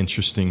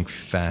interesting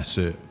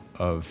facet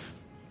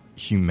of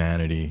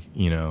humanity,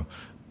 you know,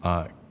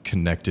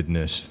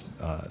 connectedness,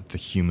 the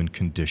human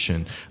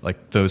condition,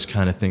 like those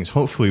kind of things.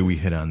 Hopefully we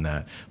hit on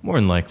that. More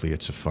than likely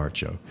it's a fart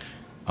joke,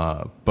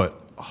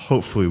 but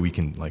hopefully we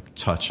can like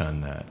touch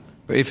on that.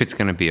 But if it's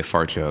going to be a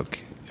fart joke,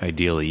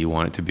 ideally, you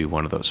want it to be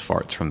one of those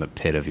farts from the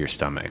pit of your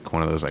stomach,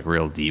 one of those like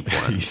real deep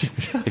ones.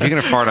 If you're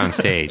gonna fart on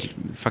stage,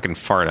 fucking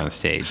fart on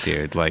stage,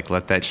 dude. Like,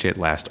 let that shit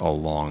last a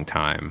long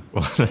time.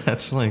 Well,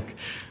 that's like,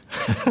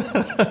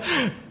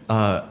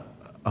 I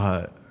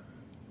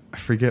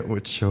forget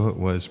what show it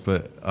was,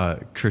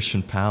 but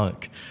Christian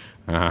Palak.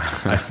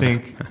 I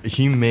think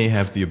he may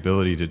have the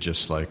ability to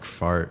just like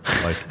fart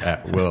like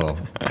at will,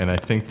 and I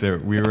think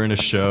that we were in a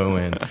show,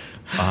 and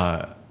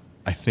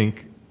I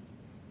think.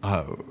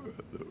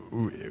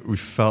 We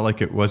felt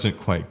like it wasn't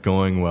quite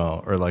going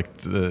well, or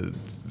like the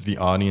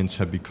audience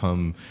had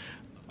become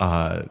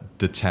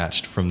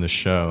detached from the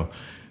show.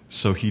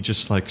 So he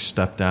just like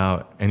stepped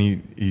out, and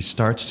he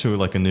starts to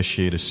like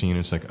initiate a scene.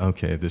 It's like,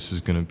 okay, this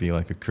is going to be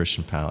like a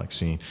Christian Palak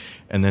scene,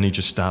 and then he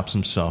just stops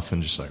himself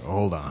and just like,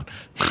 hold on,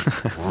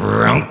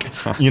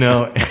 you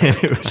know.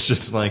 And it was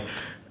just like,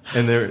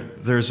 and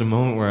there's a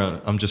moment where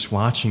I'm just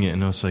watching it,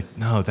 and I was like,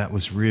 no, that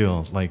was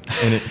real. Like,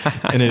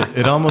 and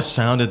it almost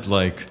sounded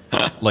like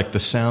the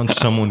sound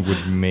someone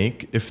would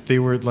make if they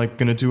were like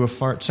going to do a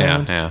fart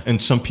sound. Yeah, yeah.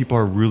 And some people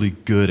are really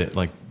good at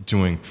like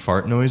doing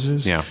fart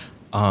noises. Yeah.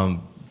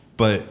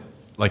 but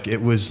like it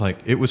was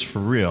for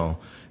real,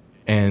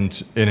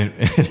 and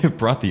it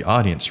brought the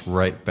audience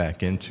right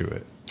back into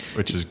it,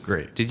 which is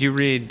great. Did you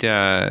read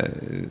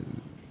on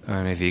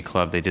AV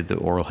Club? They did the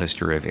oral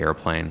history of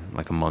Airplane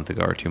like a month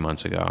ago or 2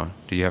 months ago.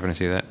 Did you happen to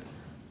see that?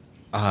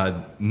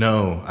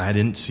 No, I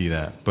didn't see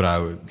that, but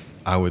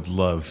I would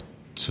love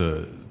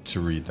to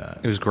read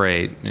that. It was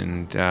great,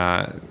 and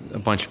a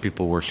bunch of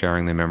people were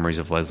sharing their memories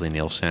of Leslie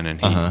Nielsen,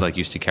 and he like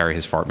used to carry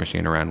his fart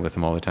machine around with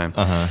him all the time.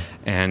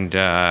 And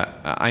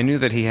I knew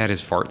that he had his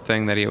fart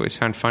thing that he always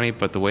found funny,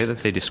 but the way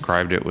that they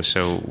described it was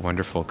so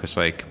wonderful because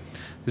like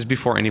this is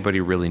before anybody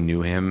really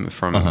knew him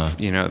from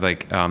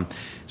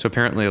so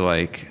apparently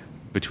like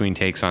between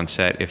takes on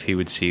set, if he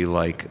would see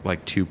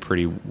like two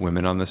pretty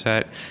women on the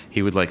set,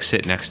 he would like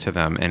sit next to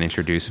them and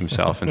introduce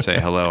himself and say,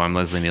 "Hello, I'm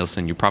Leslie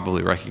Nielsen. You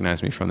probably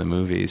recognize me from the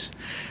movies."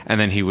 And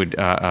then he would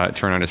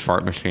turn on his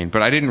fart machine.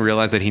 But I didn't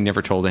realize that he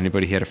never told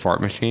anybody he had a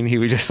fart machine. He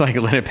would just like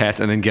let it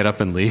pass and then get up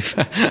and leave.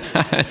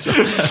 So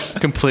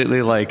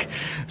completely like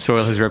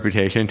soil his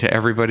reputation to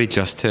everybody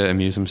just to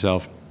amuse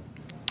himself.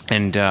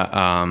 And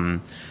I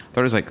thought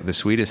it was like the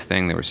sweetest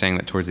thing. They were saying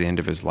that towards the end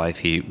of his life,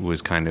 he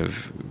was kind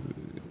of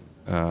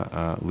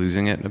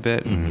losing it a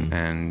bit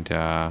and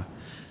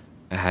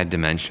had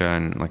dementia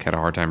and like had a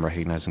hard time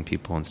recognizing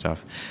people and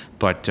stuff.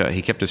 But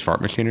he kept his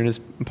fart machine in his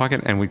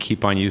pocket and would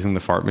keep on using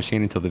the fart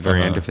machine until the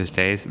very end of his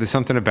days. There's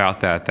something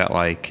about that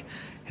like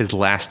his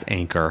last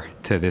anchor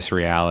to this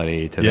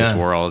reality, to this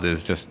world,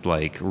 is just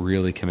like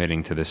really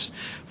committing to this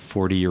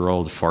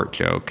 40-year-old fart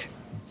joke.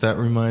 That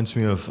reminds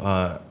me of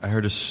I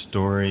heard a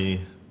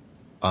story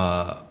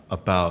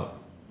about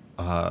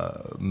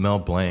Mel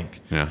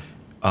Blanc,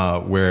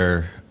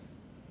 where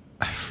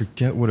I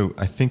forget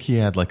I think he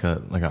had like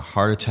a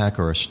heart attack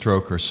or a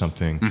stroke or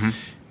something,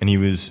 and he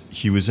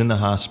was in the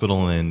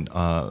hospital, and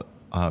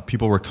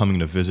people were coming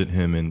to visit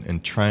him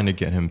and trying to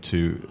get him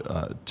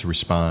to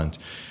respond,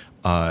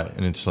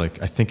 and it's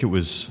like I think I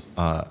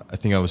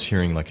was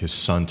hearing like his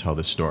son tell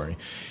this story,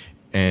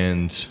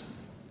 and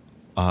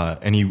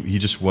he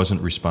just wasn't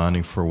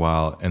responding for a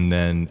while, and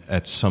then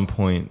at some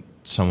point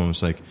someone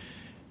was like,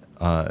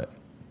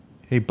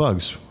 "Hey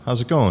Bugs,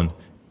 how's it going?"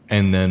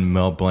 And then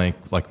Mel Blanc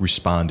like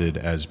responded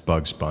as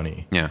Bugs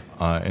Bunny.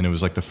 And it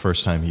was like the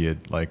first time he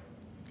had like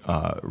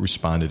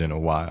responded in a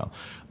while.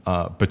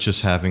 But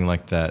just having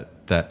like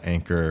that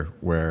anchor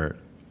where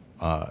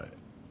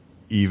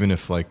even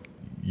if like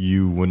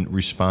you wouldn't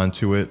respond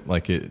to it,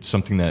 like it's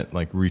something that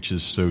like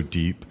reaches so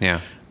deep.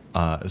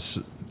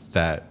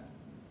 That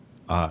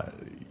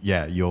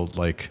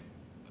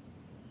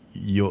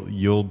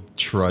you'll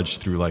trudge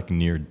through like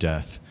near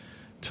death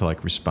to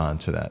like respond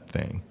to that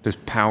thing. There's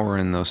power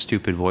in those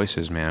stupid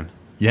voices, man.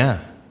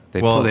 Yeah.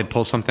 They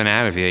pull something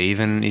out of you.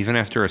 Even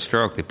after a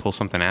stroke, they pull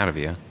something out of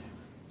you.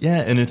 Yeah,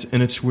 and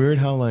it's weird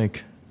how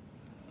like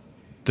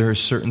there are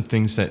certain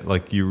things that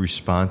like you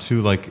respond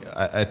to. Like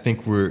I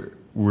think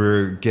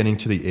we're getting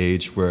to the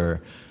age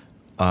where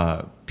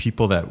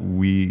people that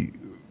we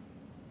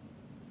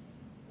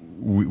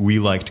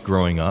liked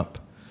growing up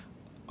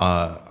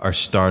are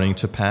starting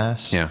to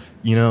pass. Yeah.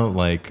 You know,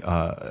 like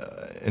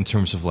in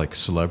terms of like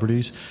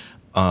celebrities,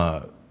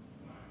 and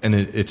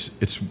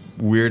it's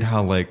weird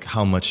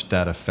how much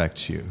that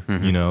affects you.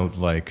 You know,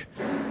 like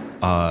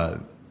I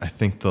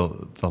think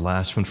the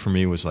last one for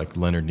me was like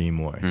Leonard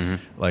Nimoy.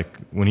 Like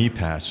when he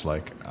passed,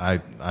 like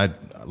I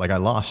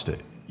lost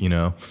it. You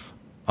know,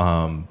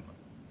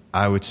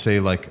 I would say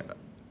like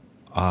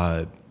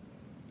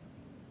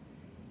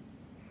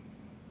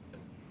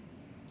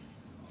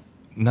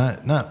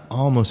not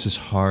almost as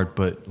hard,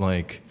 but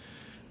like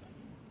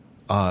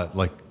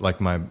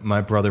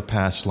my brother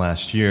passed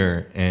last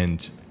year,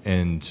 and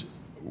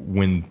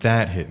when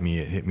that hit me,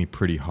 it hit me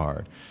pretty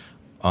hard.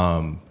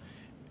 And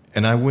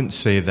I wouldn't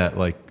say that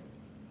like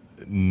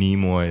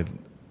Leonard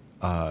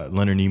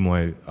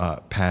Nimoy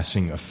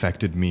passing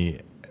affected me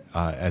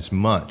as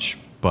much,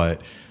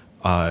 but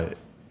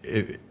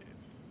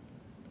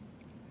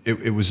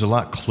it was a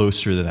lot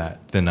closer to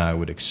that than I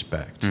would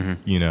expect.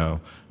 You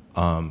know,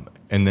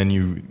 and then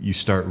you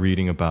start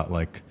reading about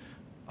like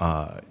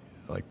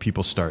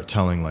people start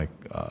telling like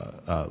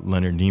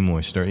Leonard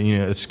Nimoy story. You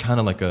know, it's kind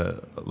of like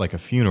a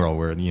funeral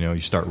where, you know,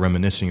 you start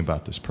reminiscing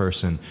about this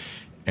person,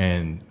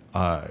 and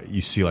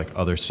you see like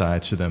other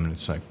sides to them, and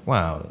it's like,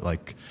 wow,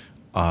 like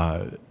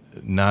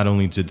not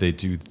only did they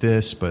do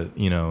this, but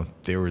you know,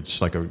 they were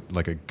just like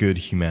a good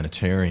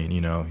humanitarian.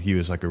 You know, he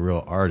was like a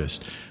real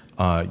artist.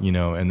 You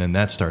know, and then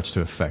that starts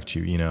to affect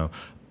you. You know,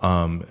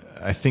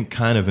 I think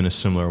kind of in a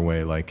similar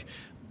way, like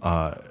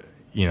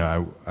you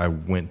know, I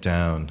went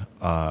down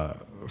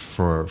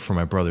for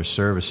my brother's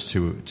service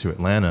to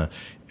Atlanta,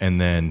 and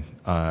then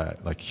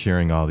like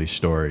hearing all these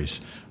stories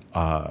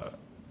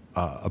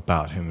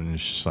about him, and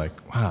it's just like,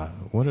 wow,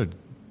 what a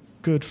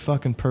good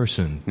fucking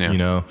person. You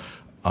know,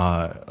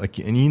 like,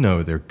 and you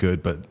know they're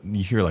good, but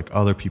you hear like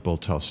other people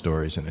tell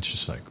stories, and it's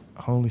just like,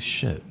 holy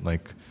shit,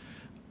 like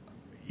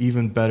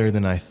even better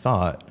than I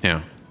thought.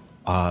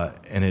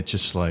 And it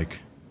just like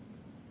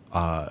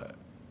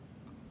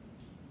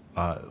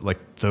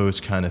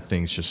those kind of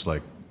things just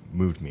like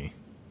moved me.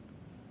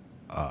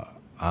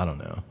 I don't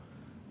know.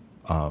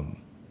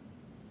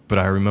 But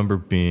I remember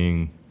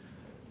being,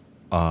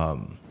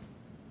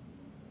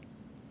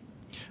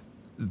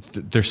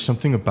 there's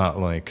something about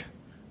like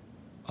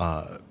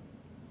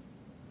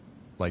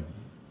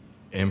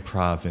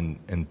improv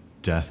and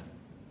death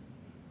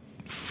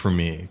for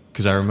me.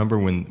 Cause I remember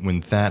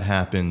when that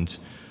happened,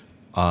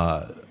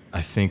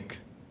 I think,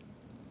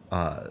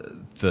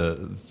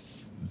 the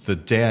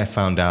day I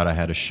found out I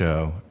had a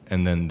show,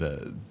 and then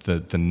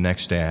the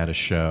next day I had a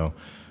show,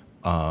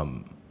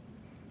 and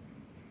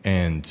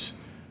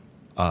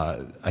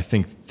I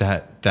think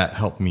that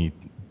helped me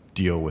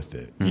deal with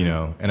it, you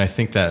know. And I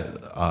think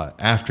that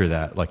after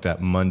that, like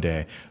that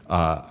Monday,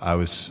 I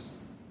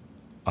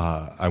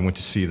went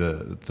to see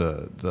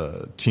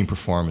the team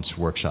performance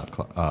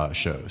workshop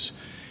shows,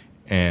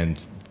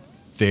 and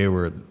they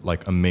were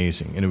like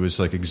amazing, and it was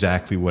like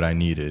exactly what I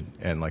needed,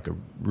 and like a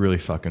really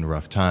fucking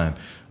rough time.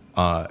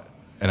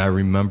 And I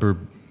remember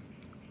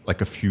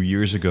like a few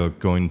years ago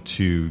going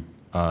to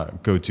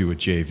go do a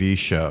JV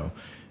show,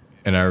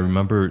 and I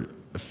remember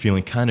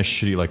feeling kind of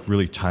shitty, like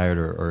really tired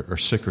or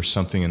sick or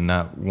something, and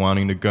not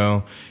wanting to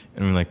go.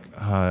 And I'm like,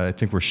 I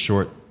think we're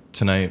short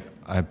tonight.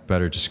 I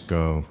better just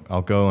go.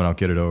 I'll go and I'll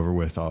get it over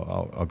with.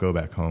 I'll go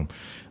back home.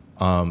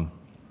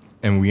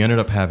 And we ended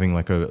up having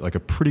like a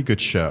pretty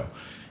good show.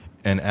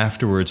 And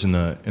afterwards, in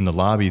the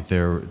lobby,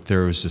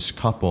 there was this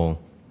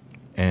couple,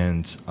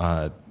 and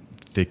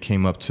they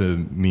came up to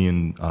me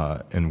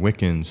and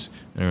Wickens,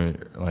 and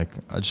were like,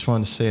 I just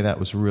wanted to say that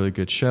was a really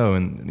good show,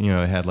 and you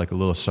know, it had like a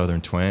little Southern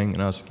twang,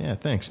 and I was like, yeah,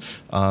 thanks.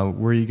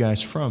 Where are you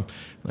guys from?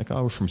 Like,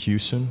 oh, we're from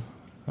Houston.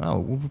 Oh,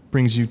 what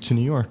brings you to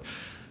New York?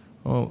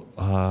 Oh,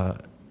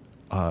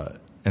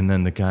 and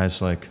then the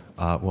guy's like,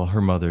 well,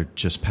 her mother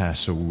just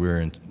passed, so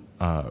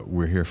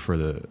we're here for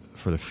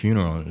the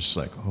funeral. And it's just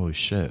like, holy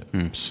shit,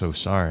 I'm so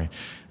sorry.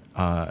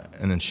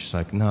 And then she's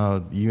like,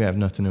 no, you have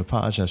nothing to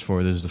apologize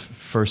for. This is the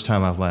first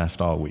time I've laughed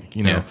all week,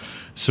 you know? Yeah.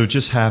 So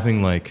just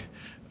having like,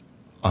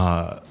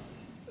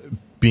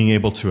 being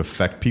able to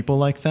affect people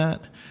like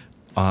that,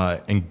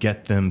 and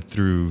get them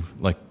through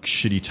like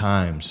shitty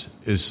times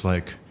is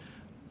like,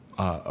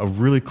 a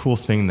really cool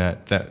thing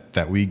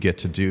that we get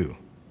to do,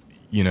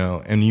 you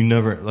know? And you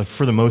never, like,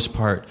 for the most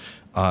part,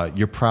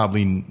 you're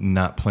probably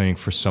not playing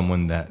for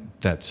someone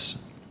that's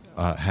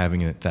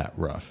having it that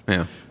rough.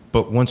 Yeah.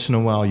 But once in a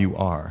while you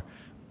are.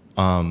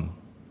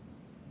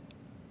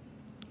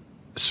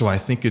 So I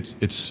think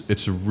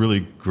it's a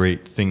really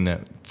great thing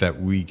that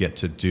we get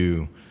to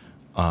do,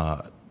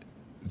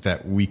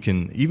 that we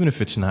can, even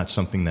if it's not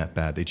something that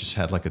bad, they just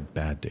had like a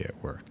bad day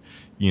at work,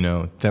 you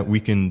know, that we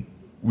can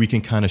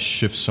kind of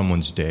shift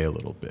someone's day a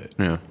little bit,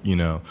 yeah. You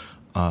know,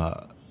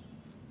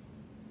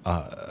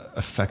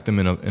 affect them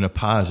in a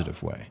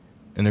positive way.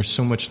 And there's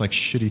so much like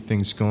shitty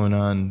things going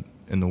on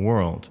in the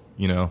world,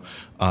 you know,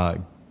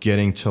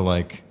 getting to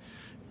like,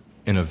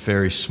 in a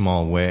very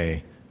small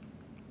way,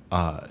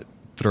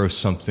 throw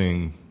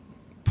something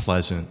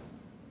pleasant,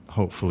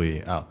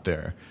 hopefully, out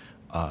there,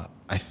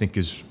 I think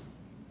is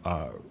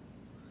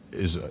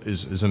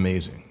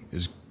amazing,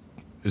 is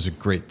a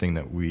great thing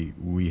that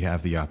we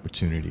have the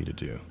opportunity to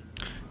do.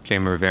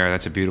 Jamie Rivera,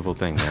 that's a beautiful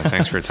thing, man.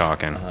 Thanks for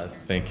talking.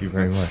 Thank you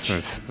very much.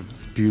 That's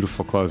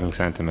beautiful closing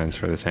sentiments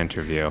for this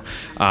interview.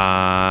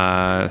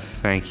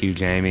 Thank you,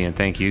 Jamie, and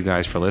thank you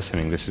guys for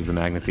listening. This is the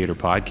Magnet Theater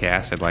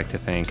Podcast. I'd like to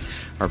thank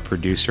our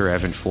producer,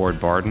 Evan Ford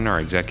Barden,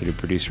 our executive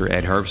producer,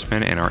 Ed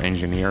Herbstman, and our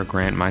engineer,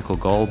 Grant Michael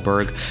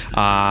Goldberg.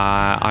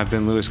 I've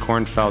been Louis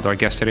Kornfeld. Our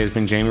guest today has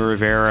been Jamie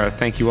Rivera.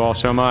 Thank you all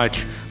so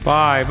much.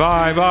 Bye,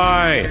 bye,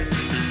 bye.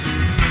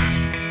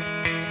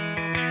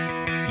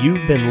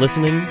 You've been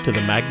listening to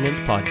the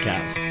Magnet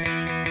Podcast.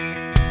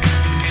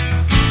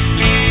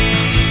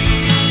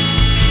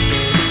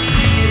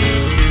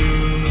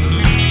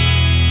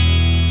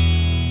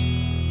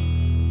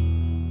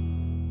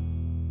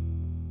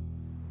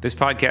 This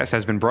podcast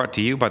has been brought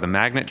to you by the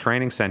Magnet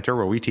Training Center,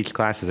 where we teach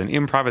classes in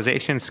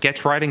improvisation,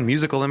 sketch writing,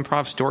 musical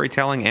improv,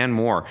 storytelling, and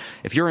more.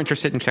 If you're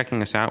interested in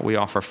checking us out, we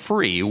offer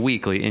free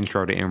weekly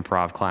intro to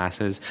improv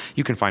classes.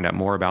 You can find out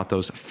more about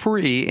those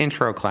free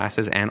intro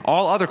classes and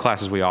all other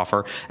classes we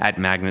offer at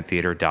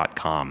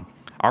magnettheater.com.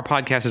 Our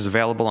podcast is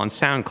available on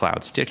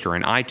SoundCloud, Stitcher,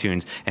 and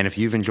iTunes. And if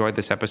you've enjoyed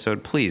this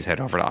episode, please head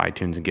over to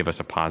iTunes and give us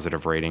a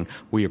positive rating.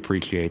 We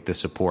appreciate the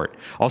support.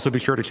 Also, be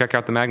sure to check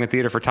out the Magnet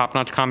Theater for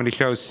top-notch comedy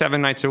shows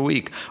 7 nights a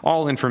week.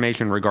 All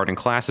information regarding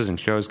classes and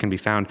shows can be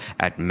found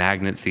at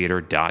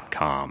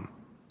magnettheater.com.